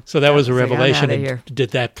don't know. So that was a revelation. Like, I'm outta here.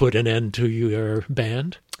 Did that put an end to your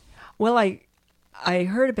band? Well, I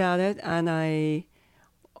heard about it, and I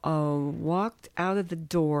walked out of the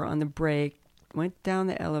door on the break, went down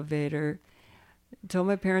the elevator, told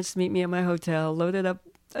my parents to meet me at my hotel, loaded up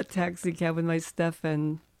a taxi cab with my stuff,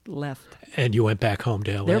 and left. And you went back home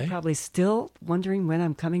to L.A.? They're probably still wondering when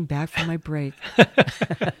I'm coming back from my break.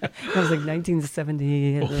 That was like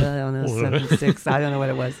 1970, I don't know, 76, I don't know what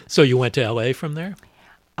it was. So you went to L.A. from there?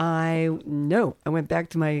 I went back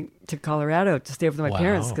to Colorado to stay with my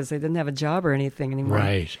parents because they didn't have a job or anything anymore.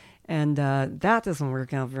 Right. And that doesn't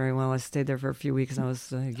work out very well. I stayed there for a few weeks, and I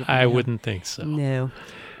was... I wouldn't think so. No.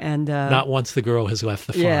 And not once the girl has left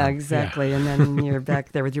the farm. Yeah, exactly. Yeah. And then you're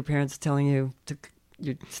back there with your parents telling you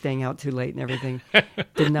you're staying out too late and everything.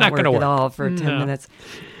 Did not work at all for 10 minutes.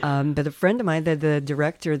 But a friend of mine, the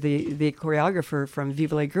director, the choreographer from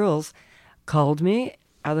Viva La Girls, called me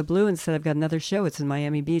out of the blue and said, I've got another show. It's in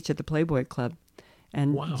Miami Beach at the Playboy Club.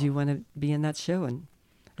 And do you want to be in that show? And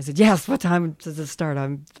I said, yes. What time does it start?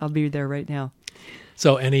 I'll be there right now.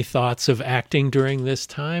 So any thoughts of acting during this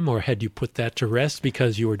time, or had you put that to rest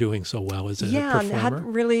because you were doing so well as a performer? Yeah, I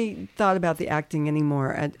hadn't really thought about the acting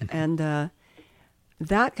anymore. And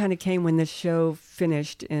that kind of came when the show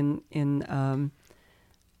finished in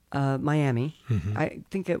Miami. Mm-hmm. I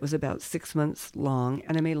think it was about 6 months long,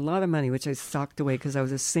 and I made a lot of money, which I socked away because I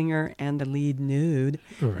was a singer and the lead nude,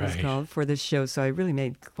 it was called, for this show. So I really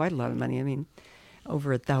made quite a lot of money. I mean,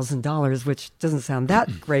 over $1,000, which doesn't sound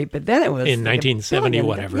that great, but then it was in 1970,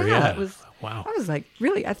 whatever. Yeah, it was. Wow. I was like,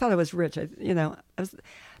 really, I thought I was rich.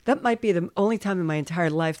 That might be the only time in my entire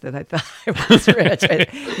life that I thought I was rich.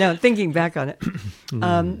 Now, thinking back on it,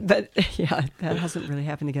 but yeah, that hasn't really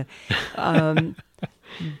happened again.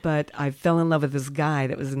 But I fell in love with this guy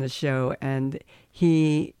that was in the show, and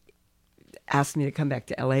he asked me to come back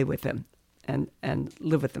to LA with him and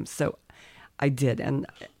live with him. So I did, and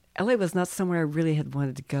LA was not somewhere I really had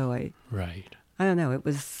wanted to go. I don't know. It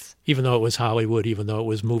was... Even though it was Hollywood, even though it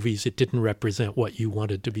was movies, it didn't represent what you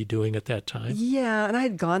wanted to be doing at that time. Yeah, and I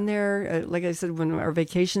had gone there, like I said, when our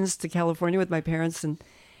vacations to California with my parents, and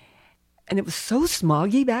it was so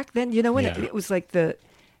smoggy back then. You know, when it was like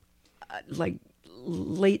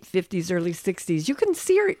late 50s, early 60s. You couldn't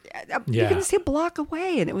see her. You couldn't see a block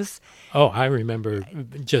away, and it was. Oh, I remember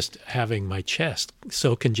just having my chest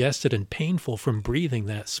so congested and painful from breathing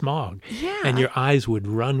that smog. Yeah. And your eyes would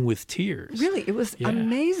run with tears. Really, it was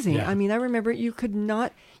amazing. Yeah. I mean, I remember you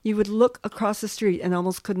would look across the street and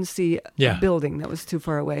almost couldn't see a building that was too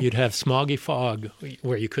far away. You'd have smoggy fog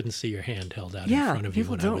where you couldn't see your hand held out in front of you.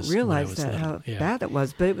 People don't realize that, how bad it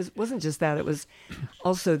was. But it wasn't just that. It was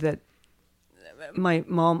also that my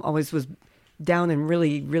mom always was down in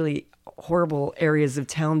really, really horrible areas of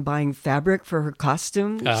town buying fabric for her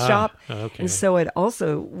costume shop. Okay. And so it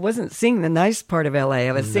also wasn't seeing the nice part of LA.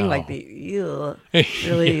 I was seeing like the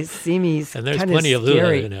really seamy, and there's kind plenty of of Lula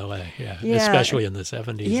scary. in LA, especially in the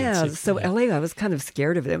 70s. Yeah, and 60s. so LA, I was kind of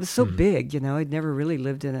scared of it. It was so big, I'd never really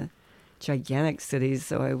lived in a gigantic city,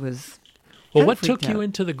 so I was. Well, kind what of freaked took you out.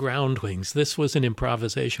 into the Groundlings? This was an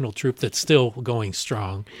improvisational troupe that's still going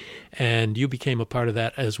strong, and you became a part of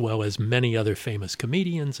that as well as many other famous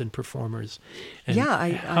comedians and performers. And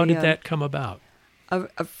how did that come about?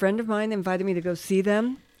 A friend of mine invited me to go see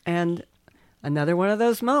them, and another one of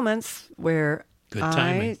those moments where Good I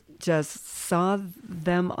timing. just saw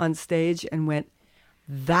them on stage and went,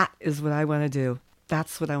 that is what I want to do.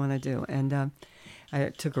 That's what I want to do. And I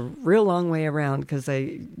took a real long way around because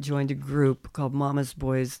I joined a group called Mama's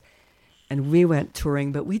Boys, and we went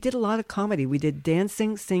touring, but we did a lot of comedy. We did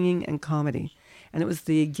dancing, singing, and comedy. And it was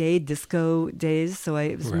the gay disco days, so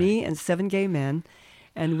it was me and 7 gay men,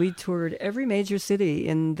 and we toured every major city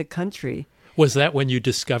in the country. Was that when you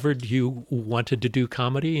discovered you wanted to do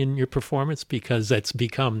comedy in your performance? Because that's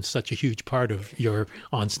become such a huge part of your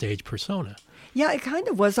onstage persona. Yeah, it kind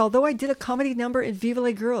of was. Although I did a comedy number in Viva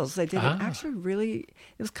La Girls, I did it actually really.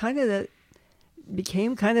 It was kind of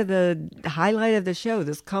became kind of the highlight of the show.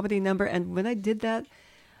 This comedy number, and when I did that,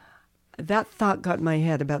 that thought got in my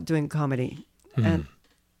head about doing comedy, and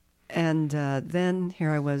then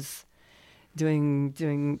here I was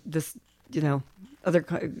doing this, other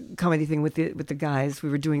comedy thing with the guys. We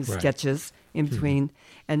were doing sketches in between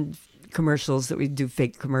and commercials that we'd do,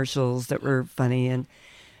 fake commercials that were funny and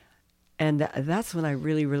that's when I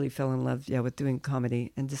really, really fell in love, with doing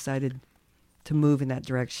comedy and decided to move in that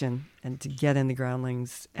direction and to get in the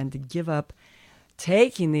Groundlings and to give up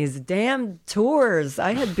taking these damn tours.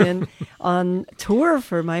 I had been on tour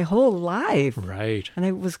for my whole life. Right. And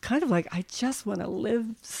I was kind of like, I just want to live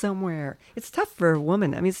somewhere. It's tough for a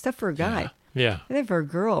woman. I mean, it's tough for a guy. Yeah. I think for a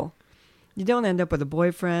girl, you don't end up with a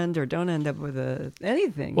boyfriend or don't end up with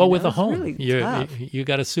anything. Well, with a It's home, really tough. you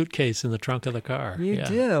got a suitcase in the trunk of the car. You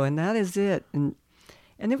do, and that is it. And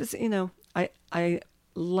it was, I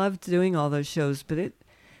loved doing all those shows, but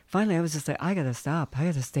finally I was just like, I got to stop. I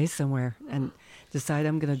got to stay somewhere and decide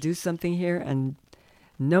I'm going to do something here. And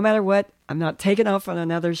no matter what, I'm not taking off on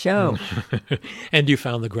another show. And you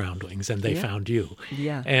found the Groundlings, and they found you.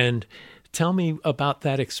 Yeah. And tell me about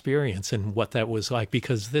that experience and what that was like,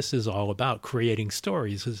 because this is all about creating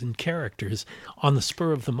stories and characters on the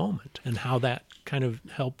spur of the moment, and how that kind of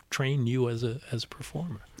helped train you as a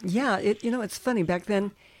performer. Yeah, it's funny. Back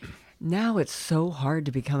then, now it's so hard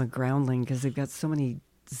to become a Groundling because they've got so many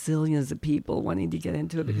zillions of people wanting to get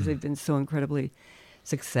into it because they've been so incredibly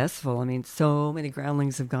successful. I mean, so many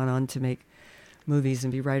Groundlings have gone on to make movies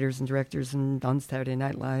and be writers and directors and on Saturday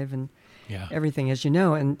Night Live and everything, as you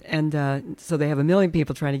know. And so they have a million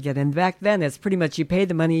people trying to get in. Back then, it's pretty much you paid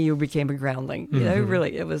the money, you became a Groundling.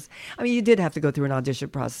 Really, it was, I mean, you did have to go through an audition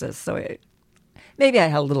process. So maybe I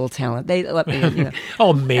had a little talent. They let me in,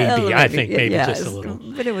 Oh, maybe. I think maybe just a little.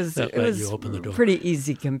 But it was you open the door. pretty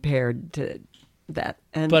easy compared to that.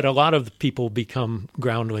 But a lot of the people become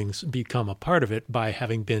Groundlings, become a part of it by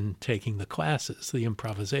having been taking the classes, the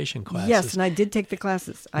improvisation classes. Yes, and I did take the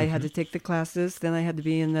classes. I had to take the classes. Then I had to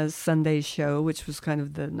be in the Sunday show, which was kind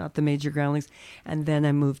of not the major Groundlings. And then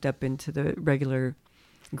I moved up into the regular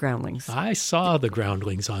Groundlings. I saw the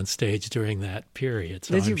Groundlings on stage during that period,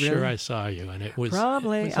 so Did I'm you sure really? I saw you, and it was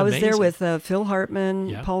Probably. It was I was there amazing. with Phil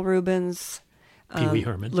Hartman, Paul Rubens. Pee Wee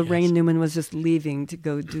Herman. Lorraine yes. Newman was just leaving to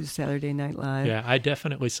go do Saturday Night Live. Yeah, I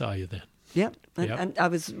definitely saw you then. Yep. And I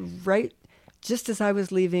was right just as I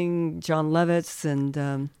was leaving. John Lovitz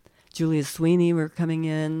and Julia Sweeney were coming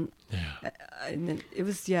in. Yeah. And it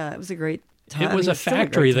was a great time. It was a It's still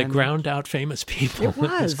factory great that time. ground out famous people. It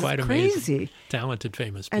was. quite It's amazing. crazy. Talented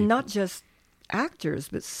famous people. And not just actors,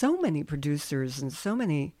 but so many producers and so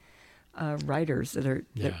many writers that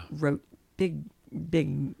wrote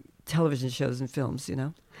big television shows and films,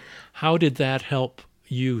 How did that help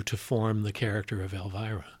you to form the character of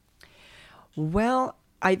Elvira? Well,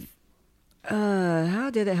 how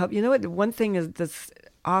did it help? You know what? One thing that's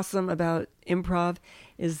awesome about improv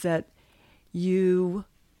is that you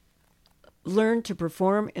learn to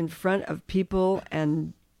perform in front of people,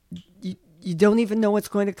 and you don't even know what's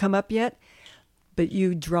going to come up yet, but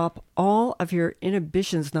you drop all of your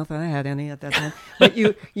inhibitions. Not that I had any at that time, but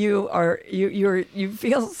you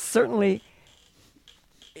feel certainly.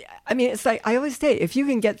 I mean, it's like I always say, if you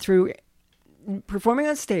can get through performing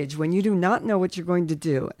on stage when you do not know what you're going to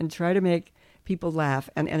do and try to make people laugh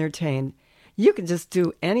and entertain, you can just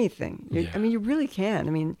do anything. I mean, you really can.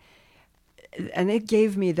 I mean, and it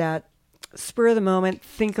gave me that spur of the moment,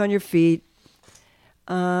 think on your feet,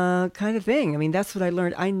 kind of thing. I mean, that's what I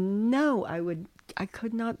learned. I know I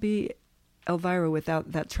could not be Elvira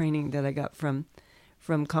without that training that I got from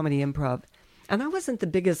comedy improv. And I wasn't the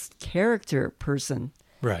biggest character person.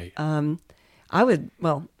 Right.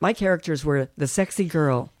 My characters were the sexy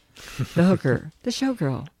girl, the hooker, the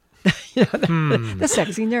showgirl, the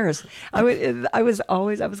sexy nurse. I was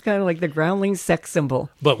kind of like the groundling sex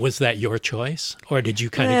symbol. But was that your choice, or did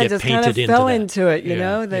you kind of get just painted kind of into fell that? into it, you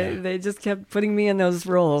know? They just kept putting me in those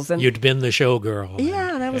roles. And you'd been the showgirl.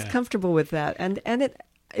 Yeah, and I was comfortable with that. And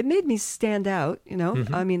it made me stand out, you know?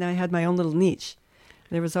 Mm-hmm. I mean, I had my own little niche.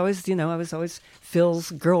 There was always, I was always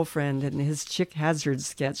Phil's girlfriend in his Chick Hazard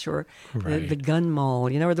sketch, or the gun mall,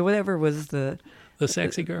 or whatever was the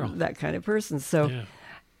sexy girl, that kind of person. So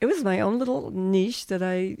it was my own little niche that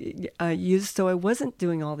I used. So I wasn't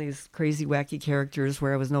doing all these crazy, wacky characters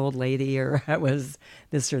where I was an old lady or I was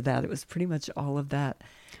this or that. It was pretty much all of that.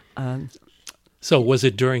 So was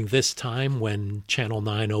it during this time when Channel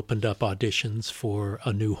 9 opened up auditions for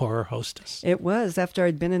a new horror hostess? It was after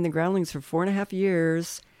I'd been in the Groundlings for 4.5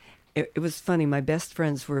 years. It was funny. My best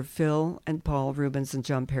friends were Phil and Paul Rubens and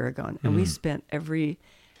John Paragon. And we spent every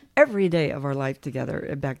day of our life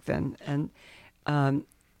together back then. And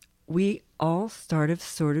we all started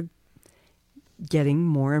sort of getting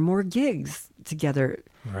more and more gigs together.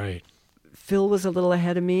 Right. Phil was a little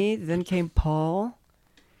ahead of me. Then came Paul.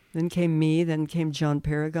 Then came me, then came John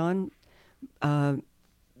Paragon. But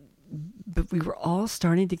we were all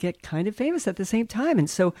starting to get kind of famous at the same time. And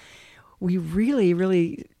so we really,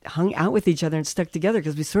 really hung out with each other and stuck together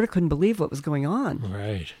because we sort of couldn't believe what was going on.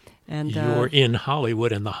 Right. And you were in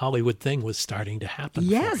Hollywood, and the Hollywood thing was starting to happen.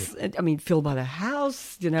 Yes. I mean, Phil bought a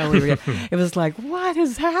house, it was like, what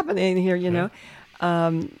is happening here, know?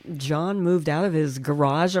 John moved out of his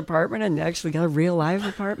garage apartment and actually got a real live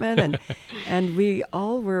apartment, and we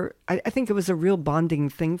all were. I think it was a real bonding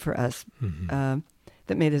thing for us that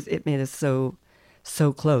made us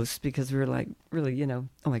so close, because we were like, really, oh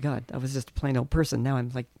my God, I was just a plain old person. Now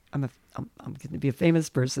I'm like I'm going to be a famous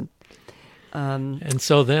person. And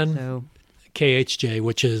so then KHJ,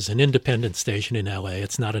 which is an independent station in LA,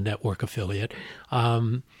 it's not a network affiliate.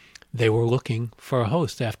 They were looking for a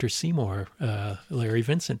host after Seymour, Larry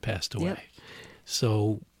Vincent, passed away. Yep.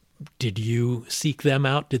 So did you seek them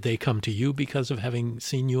out? Did they come to you because of having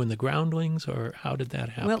seen you in the Groundlings, or how did that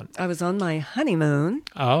happen? Well, I was on my honeymoon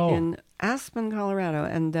in Aspen, Colorado,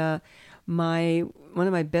 and one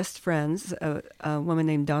of my best friends, a woman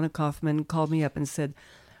named Donna Kaufman, called me up and said,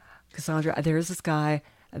 Cassandra, there's this guy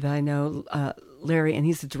that I know, Larry, and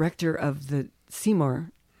he's the director of the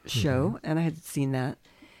Seymour show, and I had seen that.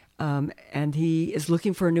 And he is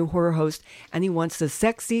looking for a new horror host, and he wants a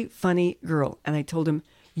sexy, funny girl. And I told him,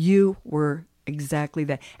 you were exactly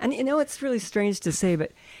that. And it's really strange to say,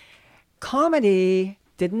 but comedy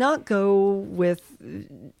did not go with,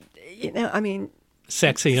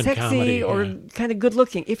 sexy and comedy, or kind of good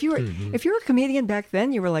looking. If you were a comedian back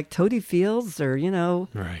then, you were like Toady Fields, or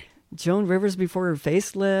right. Joan Rivers before her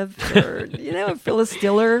facelift, or Phyllis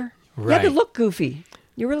Diller. Right. You had to look goofy.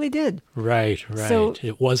 You really did. Right. So,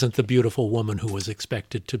 it wasn't the beautiful woman who was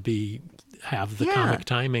expected to have the comic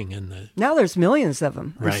timing and the. Now there's millions of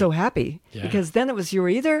them. Right. I'm so happy because then you were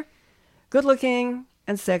either good looking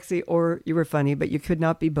and sexy, or you were funny, but you could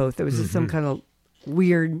not be both. There was just some kind of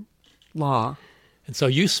weird law. And so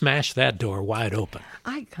you smashed that door wide open.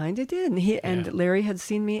 I kind of did. And Larry had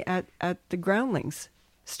seen me at the Groundlings.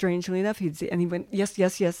 Strangely enough, he went,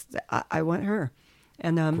 yes, I want her.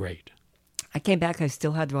 And great. I came back. I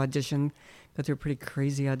still had to audition, go through a pretty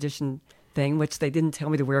crazy audition thing, which they didn't tell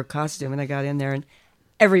me to wear a costume. And I got in there, and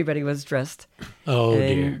everybody was dressed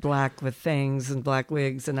in black with fangs and black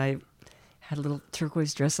wigs. And I had a little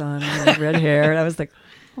turquoise dress on and red hair. And I was like,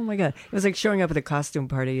 oh, my God. It was like showing up at a costume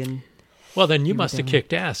party. And well, then you must have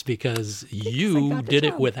kicked ass, because you did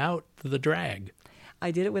it without the drag.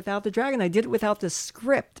 I did it without the drag, and I did it without the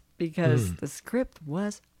script, because the script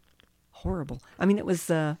was horrible. I mean, it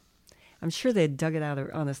was... I'm sure they had dug it out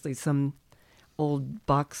of, honestly, some old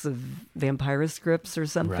box of Vampira scripts or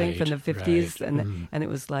something from the 50s. Right. And it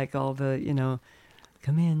was like all the,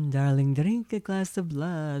 come in, darling, drink a glass of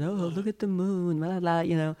blood. Oh, look at the moon, blah, blah,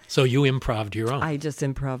 blah, So you improv'd your own. I just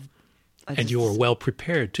improv. And you were well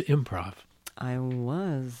prepared to improv. I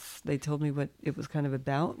was. They told me what it was kind of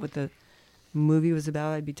about, what the movie was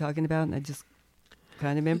about, I'd be talking about, and I just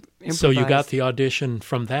kind of improvised. So you got the audition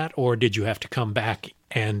from that, or did you have to come back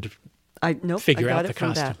and figure out the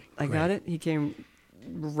costume? I got it. He came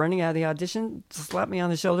running out of the audition, slapped me on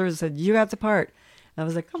the shoulder and said, you got the part. I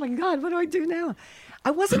was like, oh my God, what do I do now?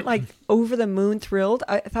 I wasn't like over the moon thrilled.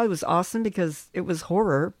 I thought it was awesome because it was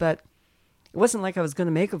horror, but it wasn't like I was going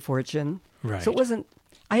to make a fortune. Right. So it wasn't,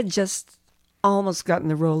 I had just almost gotten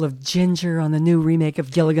the role of Ginger on the new remake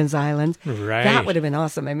of Gilligan's Island. Right. That would have been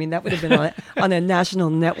awesome. I mean, that would have been on a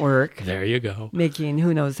national network. There you go. Making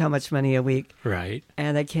who knows how much money a week. Right.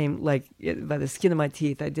 And I came like by the skin of my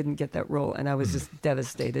teeth. I didn't get that role, and I was just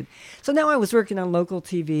devastated. So now I was working on local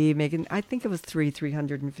TV, making, I think it was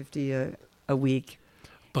 $350 a week.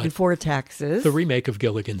 But before taxes. The remake of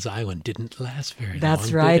Gilligan's Island didn't last very long.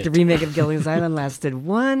 That's right. Did The it? remake of Gilligan's Island lasted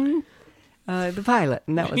the pilot,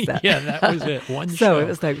 and that was that. Yeah, that was it. One so show. it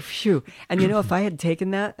was like, phew. And if I had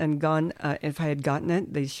taken that and gone, if I had gotten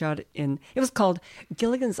it, they shot it in, it was called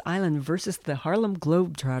Gilligan's Island versus the Harlem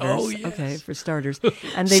Globetrotters. Oh, yes. Okay, for starters.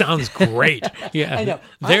 And they, Sounds great. Yeah. I know.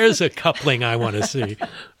 There's a coupling I want to see.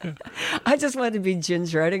 I just wanted to be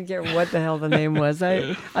Ginger. I didn't care what the hell the name was.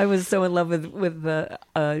 I was so in love with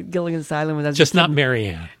Gilligan's Island when I was Just a kid. not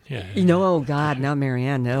Marianne. Yeah. Oh God, not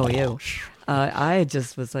Marianne. No, you. I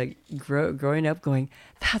just was like growing up going,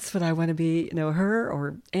 that's what I want to be, her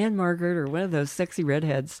or Anne Margaret or one of those sexy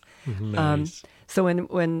redheads. Nice. So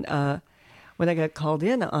when I got called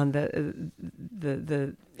in on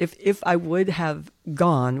the if I would have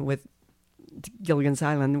gone with Gilligan's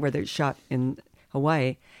Island where they shot in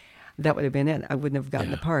Hawaii, that would have been it. I wouldn't have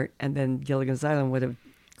gotten the part, and then Gilligan's Island would have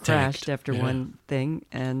crashed after one thing,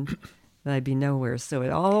 and then I'd be nowhere. So it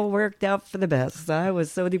all worked out for the best. I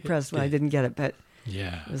was so depressed when I didn't get it, but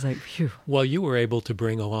yeah, it was like, phew. Well, you were able to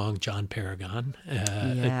bring along John Paragon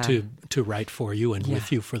to write for you and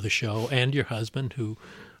with you for the show, and your husband who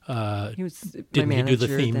he was didn't he do the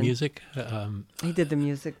manager theme then. music? He did the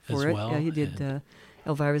music for it. well, Yeah, he did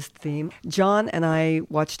Elvira's theme. John and I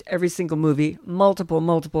watched every single movie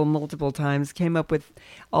multiple times, came up with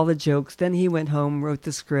all the jokes. Then he went home, wrote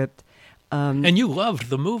the script. And you loved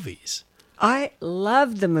the movies. I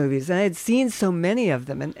loved the movies. I had seen so many of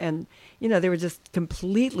them, and they were just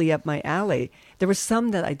completely up my alley. There were some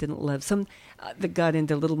that I didn't love, some that got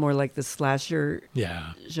into a little more like the slasher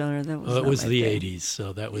genre. That was well, it not was my the thing. 80s,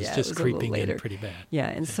 so that was Yeah, it just was a little creeping in later. pretty bad. Yeah,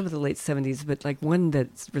 and some of the late 70s, but like one that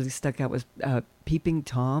really stuck out was Peeping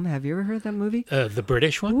Tom. Have you ever heard that movie? The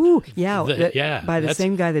British one? Ooh, yeah, by the that's-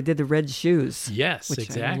 same guy that did the Red Shoes. Yes, which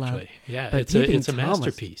I love. exactly. Yeah, But it's Peeping a Tom was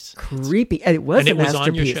masterpiece. Creepy. And it was And a it was masterpiece.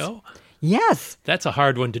 on your show? Yes. That's a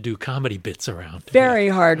hard one to do comedy bits around. Very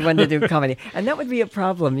hard one to do comedy. And that would be a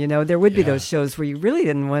problem, There would be Yeah. those shows where you really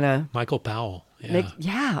didn't want to Michael Powell. Yeah. make...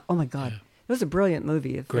 Yeah. Oh, my God. It was a brilliant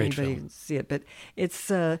movie if Great anybody film. can see it. But it's,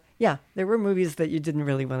 there were movies that you didn't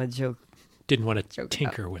really want to joke. Didn't want to Joke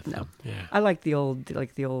tinker about. with No. them. Yeah. I like all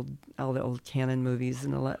the old Cannon movies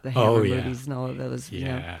and the Oh, Hammer yeah. movies and all of those,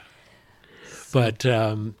 Yeah. But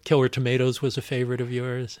Killer Tomatoes was a favorite of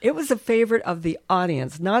yours? It was a favorite of the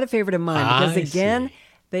audience, not a favorite of mine. Because I again, see.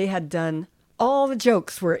 they had done all the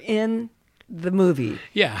jokes were in the movie.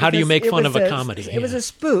 Yeah, how do you Because make it fun was of a comedy? It was Yeah. a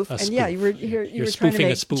spoof, A and yeah, spoof. you were You're trying to spoofing a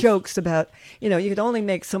make spoof. jokes about you could only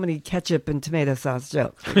make so many ketchup and tomato sauce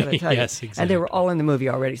jokes. I gotta tell you. Yes, And they were exactly. all in the movie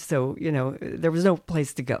already, so there was no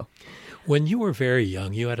place to go. When you were very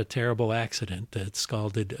young, you had a terrible accident that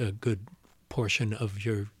scalded a good portion of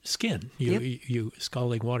your skin. You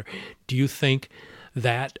scalding water. Do you think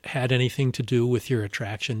that had anything to do with your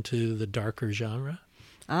attraction to the darker genre?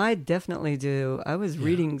 I definitely do. I was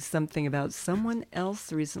reading something about someone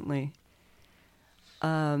else recently.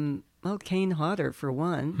 Kane Hodder, for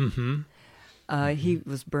one. Mm-hmm. He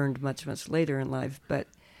was burned much later in life, but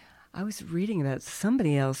I was reading about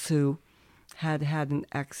somebody else who had an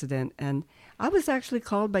accident, and I was actually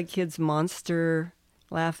called by kids monster,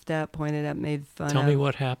 laughed at, pointed at, made fun of. Tell me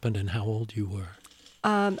what happened and how old you were.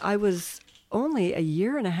 I was only a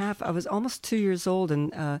year and a half. I was almost 2 years old,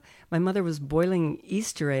 and my mother was boiling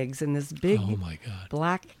Easter eggs in this big Oh, my God.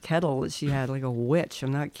 black kettle that she had, like a witch.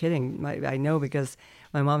 I'm not kidding. I know because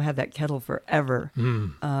my mom had that kettle forever.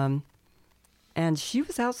 And she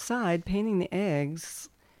was outside painting the eggs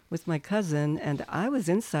with my cousin, and I was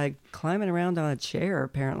inside climbing around on a chair,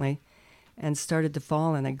 apparently, and started to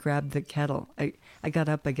fall, and I grabbed the kettle. I got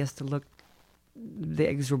up, I guess, to look. The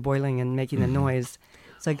eggs were boiling and making a noise.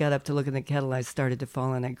 So I got up to look in the kettle. I started to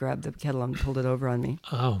fall, and I grabbed the kettle and pulled it over on me.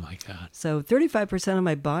 Oh, my God. So 35% of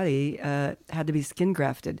my body had to be skin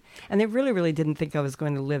grafted. And they really, really didn't think I was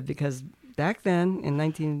going to live because back then,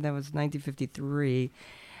 that was 1953,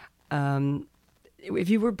 if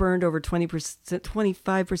you were burned over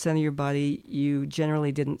 25% of your body, you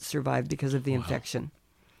generally didn't survive because of the infection.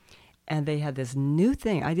 And they had this new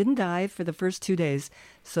thing. I didn't die for the first 2 days,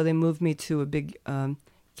 so they moved me to a big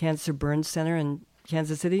cancer burn center in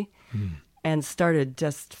Kansas City and started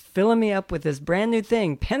just filling me up with this brand new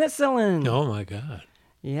thing, penicillin. Oh, my God.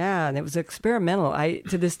 Yeah, and it was experimental.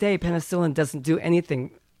 To this day, penicillin doesn't do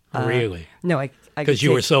anything. Really? No, Because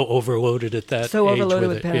you were so overloaded at that so age overloaded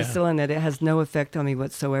with with it. penicillin that it has no effect on me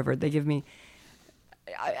whatsoever. They give me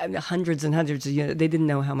hundreds and hundreds of units. They didn't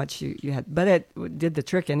know how much you had, but it did the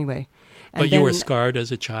trick anyway. And But you were then- scarred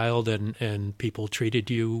as a child, and people treated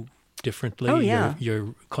you differently. Oh, yeah.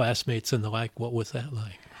 Your classmates and the like. What was that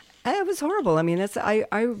like? It was horrible. I mean,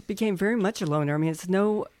 I became very much a loner. I mean,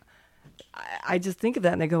 I just think of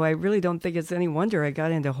that and I go, I really don't think it's any wonder I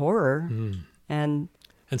got into horror. And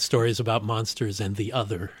stories about monsters and the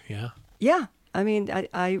other. Yeah. yeah, I mean,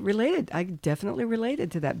 I related. I definitely related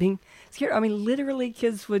to that, being scared. I mean, literally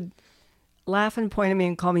kids would laugh and point at me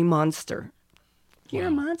and call me monster. You're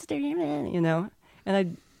a monster, you know? And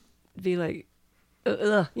I'd be like,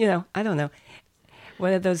 ugh, you know, I don't know.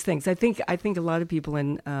 One of those things. I think a lot of people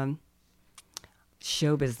in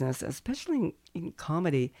show business, especially in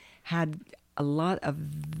comedy, had a lot of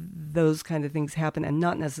those kind of things happen, and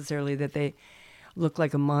not necessarily that they look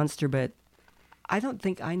like a monster, but I don't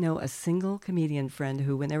think I know a single comedian friend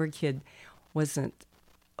who, when they were a kid, wasn't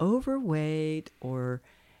overweight or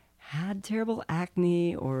had terrible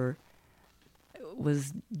acne or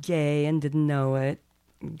was gay and didn't know it,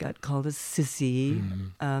 got called a sissy.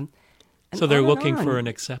 And So they're on and looking on. for an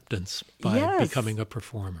acceptance by Yes. becoming a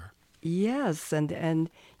performer. Yes, and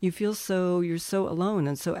you feel you're so alone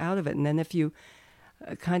and so out of it. And then if you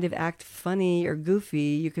kind of act funny or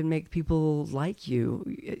goofy, you can make people like you.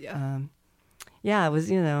 Yeah, it was,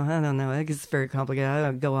 you know, I don't know. I think it's very complicated. I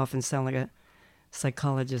don't go off and sound like a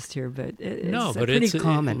psychologist here, but it's pretty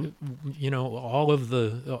common. All of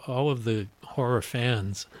the horror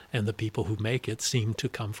fans and the people who make it seem to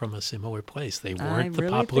come from a similar place. They weren't the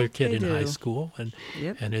really popular think kid they in high do. school,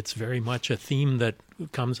 Yep. and it's very much a theme that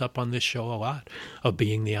comes up on this show a lot, of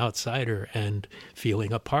being the outsider and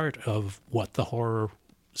feeling a part of what the horror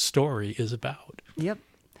story is about. Yep.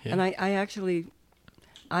 Yeah. And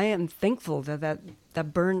I am thankful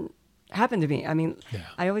that burn happened to me. I mean, Yeah.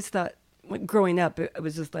 I always thought, growing up, it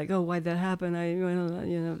was just like, oh, why'd that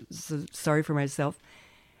happen? So sorry for myself.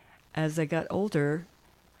 As I got older,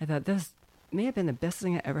 I thought this may have been the best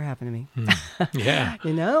thing that ever happened to me. Yeah.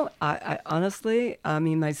 You know, I honestly, I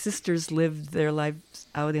mean, my sisters lived their lives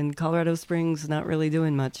out in Colorado Springs, not really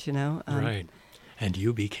doing much, you know. Right. And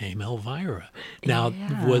you became Elvira. Now,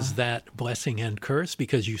 Yeah. was that blessing and curse?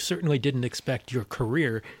 Because you certainly didn't expect your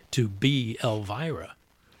career to be Elvira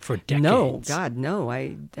for decades. No, God, no.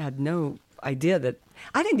 I had no idea that.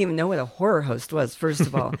 I didn't even know what a horror host was, first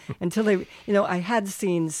of all, until I had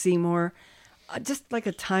seen Seymour just like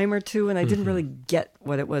a time or two, and I didn't really get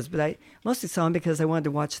what it was. But I mostly saw him because I wanted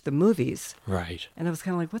to watch the movies. Right. And I was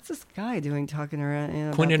kind of like, what's this guy doing talking around?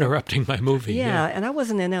 Quit about interrupting my movie. Yeah, and I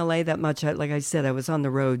wasn't in LA that much. Like I said, I was on the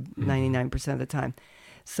road 99% of the time.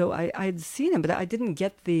 So I'd seen him, but I didn't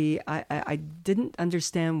get I didn't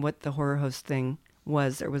understand what the horror host thing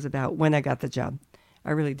was or was about when I got the job.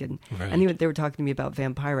 I really didn't. Right. And they were talking to me about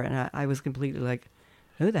Vampira, and I was completely like,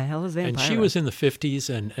 who the hell is Vampira? And she was in the 50s,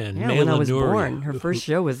 and yeah, Maila when I was Nouri, born. Her first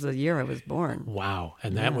show was the year I was born. Wow,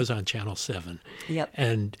 and that was on Channel 7. Yep.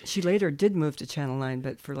 And She later did move to Channel 9,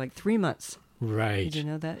 but for like 3 months. right. Did you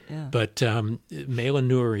know that? Yeah. But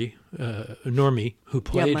Maila Nurmi, who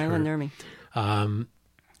played Mila her, Nurmi.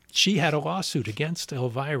 she had a lawsuit against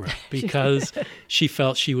Elvira because she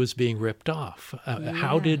felt she was being ripped off.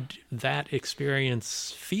 How did that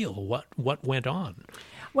experience feel? What went on?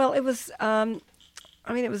 Well, it was, it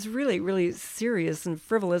was really, really serious and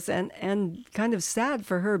frivolous and kind of sad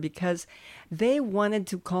for her because they wanted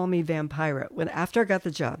to call me Vampira. After I got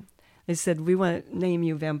the job, they said, we want to name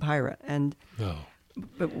you Vampira. And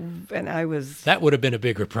I was... That would have been a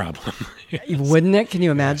bigger problem. Wouldn't it? Can you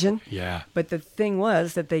imagine? Yeah. But the thing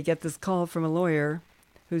was that they get this call from a lawyer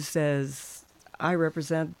who says, I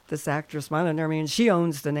represent this actress, Maila Nurmi, and she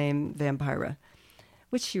owns the name Vampira,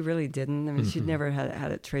 which she really didn't. I mean, she'd never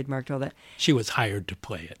had it trademarked, all that. She was hired to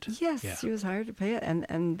play it. Yes, Yeah. she was hired to play it.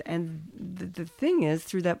 And the thing is,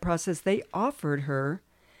 through that process, they offered her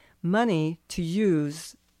money to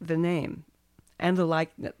use the name and the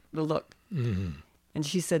look. And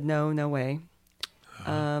she said, no way.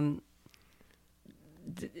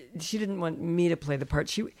 She didn't want me to play the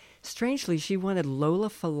part. Strangely, she wanted Lola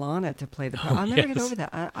Falana to play the part. I'll never get over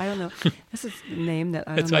that. I don't know. This is a name that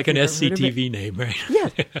I don't know. It's like if an you've ever heard of it. SCTV name, right? Yeah,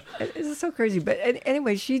 it's so crazy. But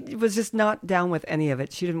anyway, she was just not down with any of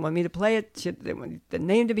it. She didn't want me to play it. She didn't want the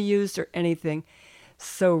name to be used or anything.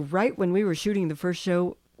 So right when we were shooting the first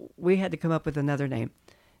show, we had to come up with another name.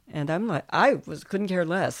 And I'm like, couldn't care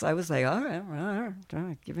less. I was like, all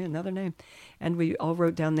right, give me another name. And we all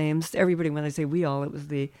wrote down names. Everybody, when I say we all, it was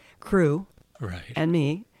the crew Right. and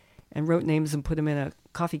me, and wrote names and put them in a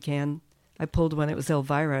coffee can. I pulled one. It was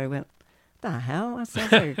Elvira. I went, the hell? That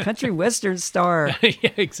sounds like a country western star. Yeah,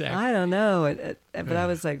 exactly. I don't know. But I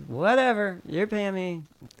was like, whatever. You're paying me.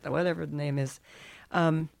 Whatever the name is.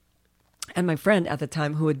 And my friend at the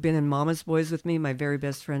time, who had been in Mama's Boys with me, my very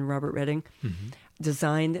best friend, Robert Redding,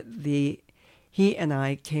 designed he and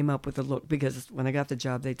I came up with a look, because when I got the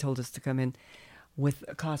job, they told us to come in with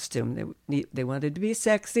a costume. They wanted to be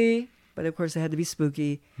sexy, but of course it had to be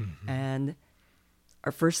spooky. And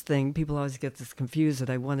our first thing, people always get this confused that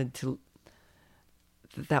I wanted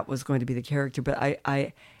that was going to be the character, but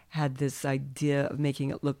I had this idea of making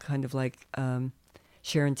it look kind of like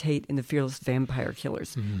Sharon Tate in the Fearless Vampire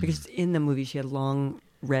Killers, because in the movie she had long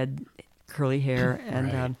red curly hair,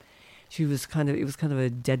 and Right. it was kind of a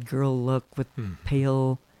dead girl look with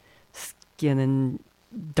pale skin and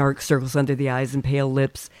dark circles under the eyes and pale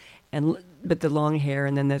lips, but the long hair,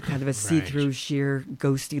 and then that kind of a see-through, sheer,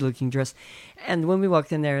 ghosty looking dress. And when we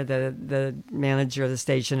walked in there, the manager of the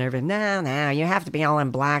station, everything, no, you have to be all in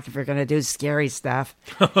black if you're going to do scary stuff.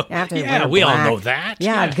 You have to Yeah, wear we all black." know that.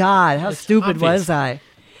 Yeah, Yeah. God, how It's stupid obvious. was I?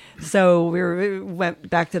 So we went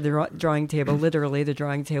back to the drawing table, literally the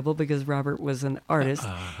drawing table, because Robert was an artist,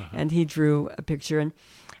 and he drew a picture. And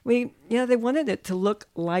they wanted it to look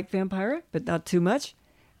like Vampira, but not too much,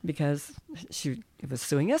 because she was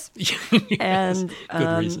suing us. And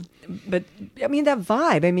Good reason. But I mean, that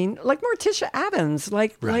vibe. I mean, like Morticia Addams,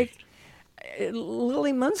 like Right.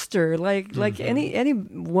 Lily Munster, like any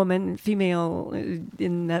woman, female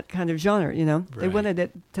in that kind of genre. You know, they Right. wanted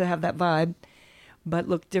it to have that vibe, but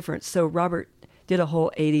look different. So Robert did a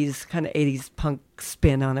whole 80s punk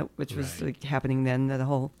spin on it, which was Right. like happening then, that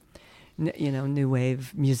whole, new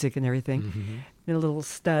wave music and everything. The little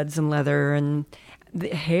studs and leather, and the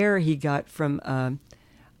hair he got from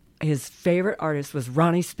his favorite artist was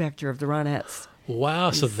Ronnie Spector of the Ronettes.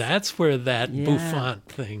 Wow, so that's where that Yeah. bouffant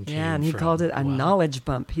thing came Yeah, and he from. called it a Wow. knowledge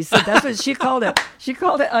bump. He said that's what she called it. She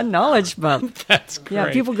called it a knowledge bump. That's great.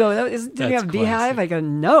 Yeah, people go, did you That's have a beehive? classic. I go,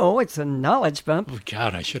 no, it's a knowledge bump. Oh,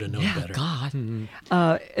 God, I should have known better.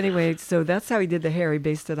 God. Anyway, so that's how he did the hair. He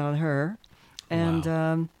based it on her. And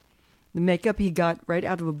the makeup he got right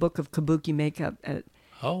out of a book of kabuki makeup.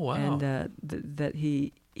 Oh, wow. And that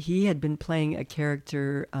he had been playing a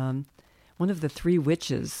character, one of the three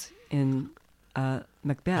witches in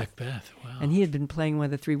Macbeth. Macbeth, wow. And he had been playing one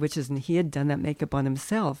of the three witches, and he had done that makeup on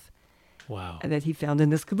himself. Wow. And that he found in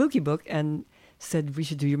this kabuki book, and said, we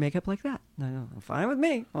should do your makeup like that. And I go, fine with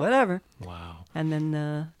me, whatever. Wow. And then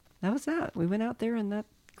that was that. We went out there in that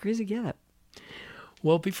crazy getup.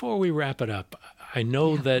 Well, before we wrap it up, I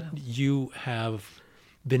know that you have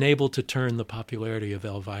been able to turn the popularity of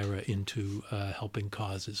Elvira into helping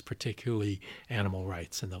causes, particularly animal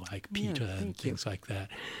rights and the like, PETA and thank you. things like that.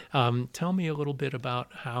 Tell me a little bit about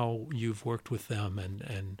how you've worked with them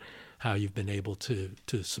and how you've been able to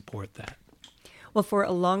support that. Well, for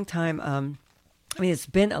a long time, it's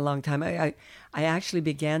been a long time. I actually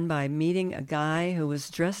began by meeting a guy who was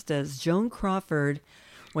dressed as Joan Crawford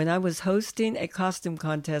when I was hosting a costume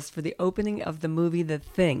contest for the opening of the movie The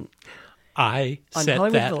Thing. I On set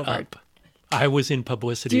Hollywood that Boulevard. up. I was in Do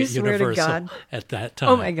publicity you at swear to Universal God? at that time.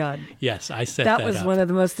 Oh, my God. Yes, I set that That was up. one of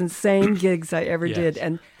the most insane gigs I ever Yes, did.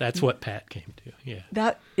 And that's what Pat came to. Yeah.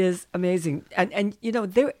 that is amazing. And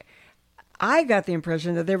I got the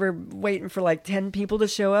impression that they were waiting for like 10 people to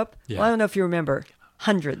show up. Yeah. Well, I don't know if you remember.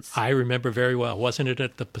 Hundreds. I remember very well. Wasn't it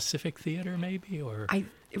at the Pacific Theater, maybe? Or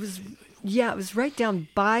It was right down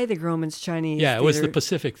by the Grauman's Chinese yeah, it was the Theater.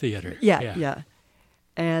 Pacific Theater. Yeah.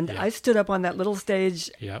 And Yeah. I stood up on that little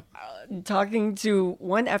stage Yep. talking to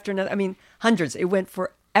one after another. I mean, hundreds. It went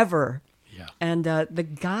forever. Yeah. And the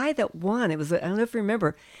guy that won, I don't know if you remember,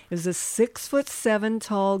 it was a 6'7"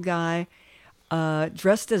 tall guy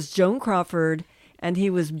dressed as Joan Crawford, and he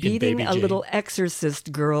was beating Baby a Jane. little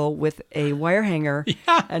exorcist girl with a wire hanger.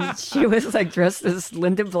 And she was like dressed as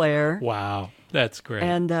Linda Blair. Wow, that's great.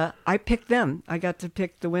 And I picked them. I got to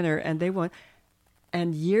pick the winner, and they won.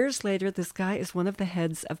 And years later, this guy is one of the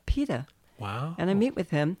heads of PETA. wow. And I meet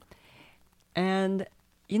with him. And,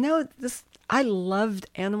 I loved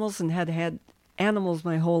animals and had animals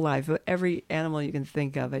my whole life. Every animal you can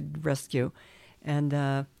think of, I'd rescue.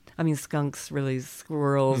 And, skunks, really,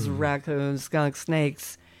 squirrels, raccoons, skunks,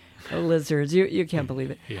 snakes, lizards. You can't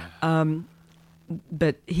believe it. Yeah.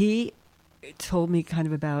 But he told me kind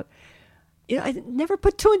of about, I never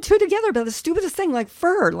put two and two together about the stupidest thing, like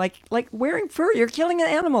fur, like wearing fur. You're killing an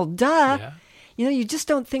animal. Duh. Yeah. You just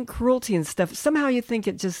don't think cruelty and stuff. Somehow you think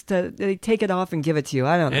it just, they take it off and give it to you.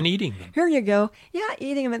 I don't know. And eating them. Here you go. Yeah,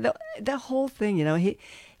 eating them. The whole thing,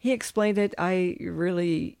 he explained it. I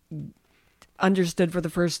really understood for the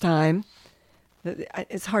first time.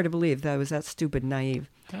 It's hard to believe that I was that stupid and naive.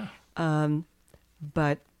 Yeah.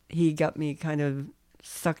 But he got me kind of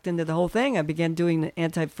sucked into the whole thing. I began doing the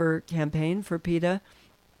anti-fur campaign for PETA.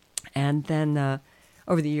 And then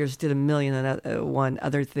over the years did 1,000,001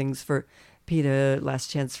 other things for PETA, Last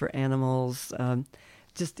Chance for Animals,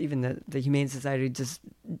 just even the Humane Society,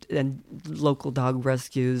 and local dog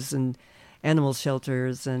rescues and animal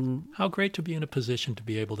shelters. And how great to be in a position to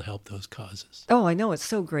be able to help those causes. Oh, I know, it's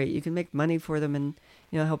so great. You can make money for them and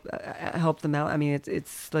help them out. I mean,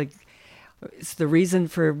 it's like it's the reason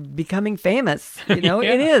for becoming famous. Yeah.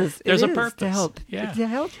 It is. There's a purpose to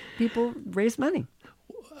help people raise money.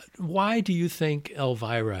 Why do you think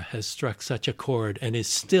Elvira has struck such a chord and is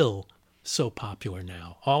still so popular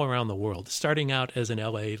now all around the world, starting out as an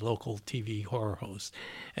LA local TV horror host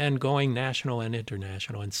and going national and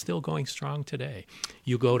international and still going strong today?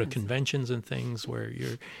 You go to conventions and things where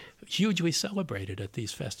you're hugely celebrated at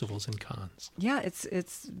these festivals and cons. Yeah,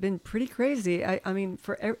 it's been pretty crazy. I mean,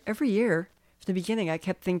 for every year, from the beginning, I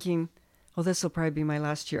kept thinking, well, this will probably be my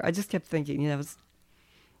last year. I just kept thinking,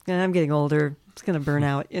 I'm getting older. It's going to burn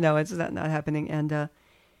out. It's not happening. And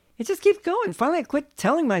it just keeps going. Finally, I quit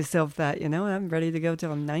telling myself that, I'm ready to go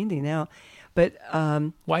till I'm 90 now. But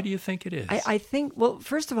why do you think it is? I think, well,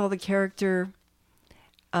 first of all, the character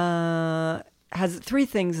has three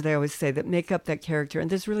things that I always say that make up that character. And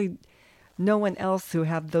there's really no one else who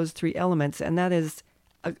have those three elements. And that is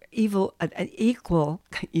an equal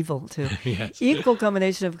too, yes. equal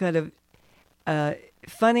combination of kind of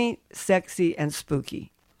funny, sexy, and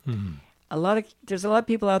spooky. Mm-hmm. There's a lot of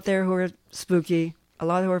people out there who are spooky, a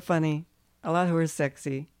lot who are funny, a lot who are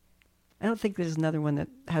sexy. I don't think there's another one that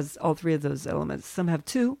has all three of those elements. Some have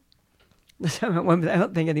two. Some have one, but I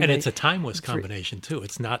don't think anybody. And it's a timeless combination too.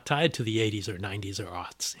 It's not tied to the 80s or 90s or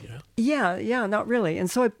aughts, Yeah, not really. And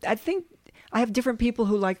so I think I have different people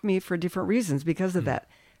who like me for different reasons because of that.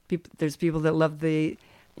 There's people that love the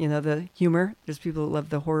humor. There's people that love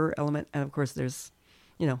the horror element, and of course there's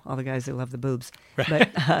all the guys that love the boobs.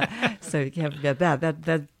 Right. But so you can't forget that.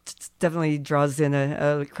 That definitely draws in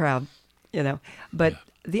a crowd, But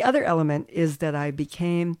the other element is that I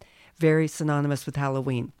became very synonymous with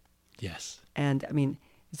Halloween. Yes. And I mean,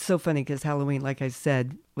 it's so funny because Halloween, like I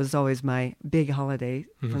said, was always my big holiday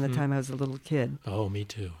from the time I was a little kid. Oh, me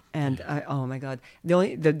too. And oh my God,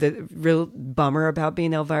 the real bummer about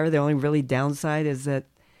being Elvira, the only really downside is that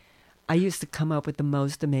I used to come up with the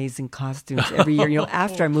most amazing costumes every year.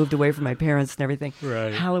 After I moved away from my parents and everything,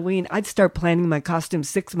 right. Halloween, I'd start planning my costumes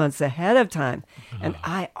 6 months ahead of time, and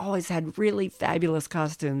I always had really fabulous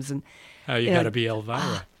costumes. And you got to be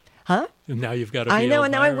Elvira. Huh? And now you've got to be I know, Elvira,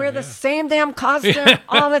 and now I wear the same damn costume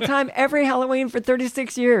all the time, every Halloween for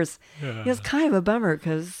 36 years. Yeah. It's kind of a bummer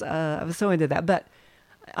because I was so into that, but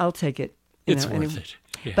I'll take it. It's worth it.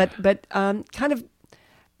 Yeah. But kind of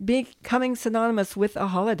becoming synonymous with a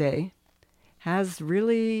holiday has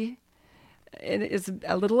really, it's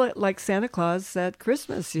a little like Santa Claus at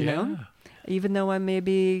Christmas, you know? Even though I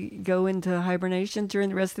maybe go into hibernation during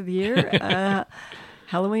the rest of the year,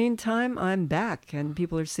 Halloween time, I'm back, and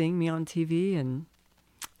people are seeing me on TV and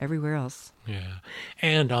everywhere else. Yeah,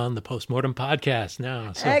 and on the Postmortem podcast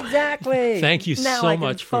now. So exactly. Thank you now so I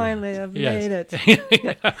much can finally have made it.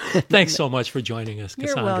 Thanks so much for joining us,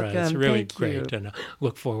 Cassandra. You're welcome. It's really Thank great, you. and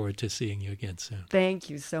look forward to seeing you again soon. Thank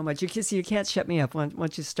you so much. You can't shut me up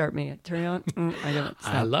once you start me. Turn on. I don't.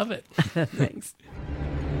 Stop. I love it. Thanks.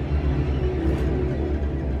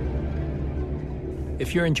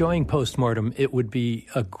 If you're enjoying Postmortem, it would be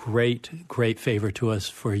a great favor to us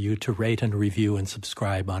for you to rate and review and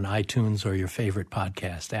subscribe on iTunes or your favorite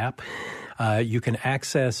podcast app. You can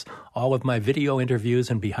access all of my video interviews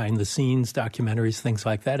and behind-the-scenes documentaries, things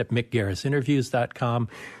like that, at mickgarrisinterviews.com.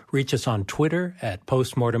 Reach us on Twitter at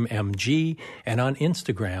PostmortemMG and on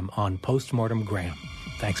Instagram on PostmortemGram.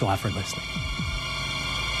 Thanks a lot for listening.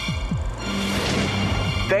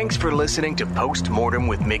 Thanks for listening to Postmortem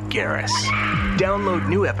with Mick Garris. Download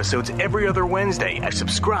new episodes every other Wednesday and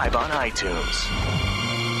subscribe on iTunes.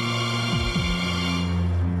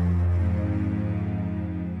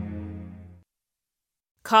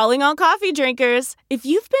 Calling all coffee drinkers. If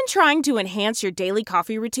you've been trying to enhance your daily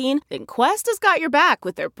coffee routine, then Quest has got your back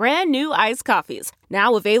with their brand new iced coffees.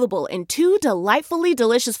 Now available in 2 delightfully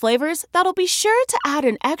delicious flavors that'll be sure to add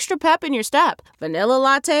an extra pep in your step. Vanilla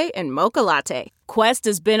latte and mocha latte. Quest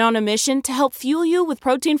has been on a mission to help fuel you with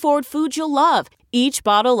protein-forward foods you'll love. Each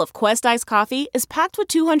bottle of Quest iced coffee is packed with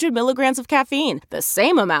 200 milligrams of caffeine, the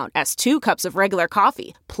same amount as 2 cups of regular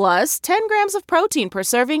coffee, plus 10 grams of protein per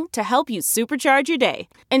serving to help you supercharge your day.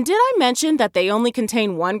 And did I mention that they only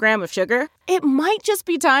contain 1 gram of sugar? It might just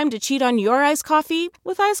be time to cheat on your iced coffee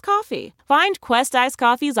with iced coffee. Find Quest iced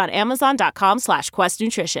coffees on Amazon.com/Quest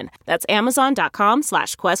Nutrition. That's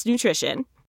Amazon.com/Quest Nutrition.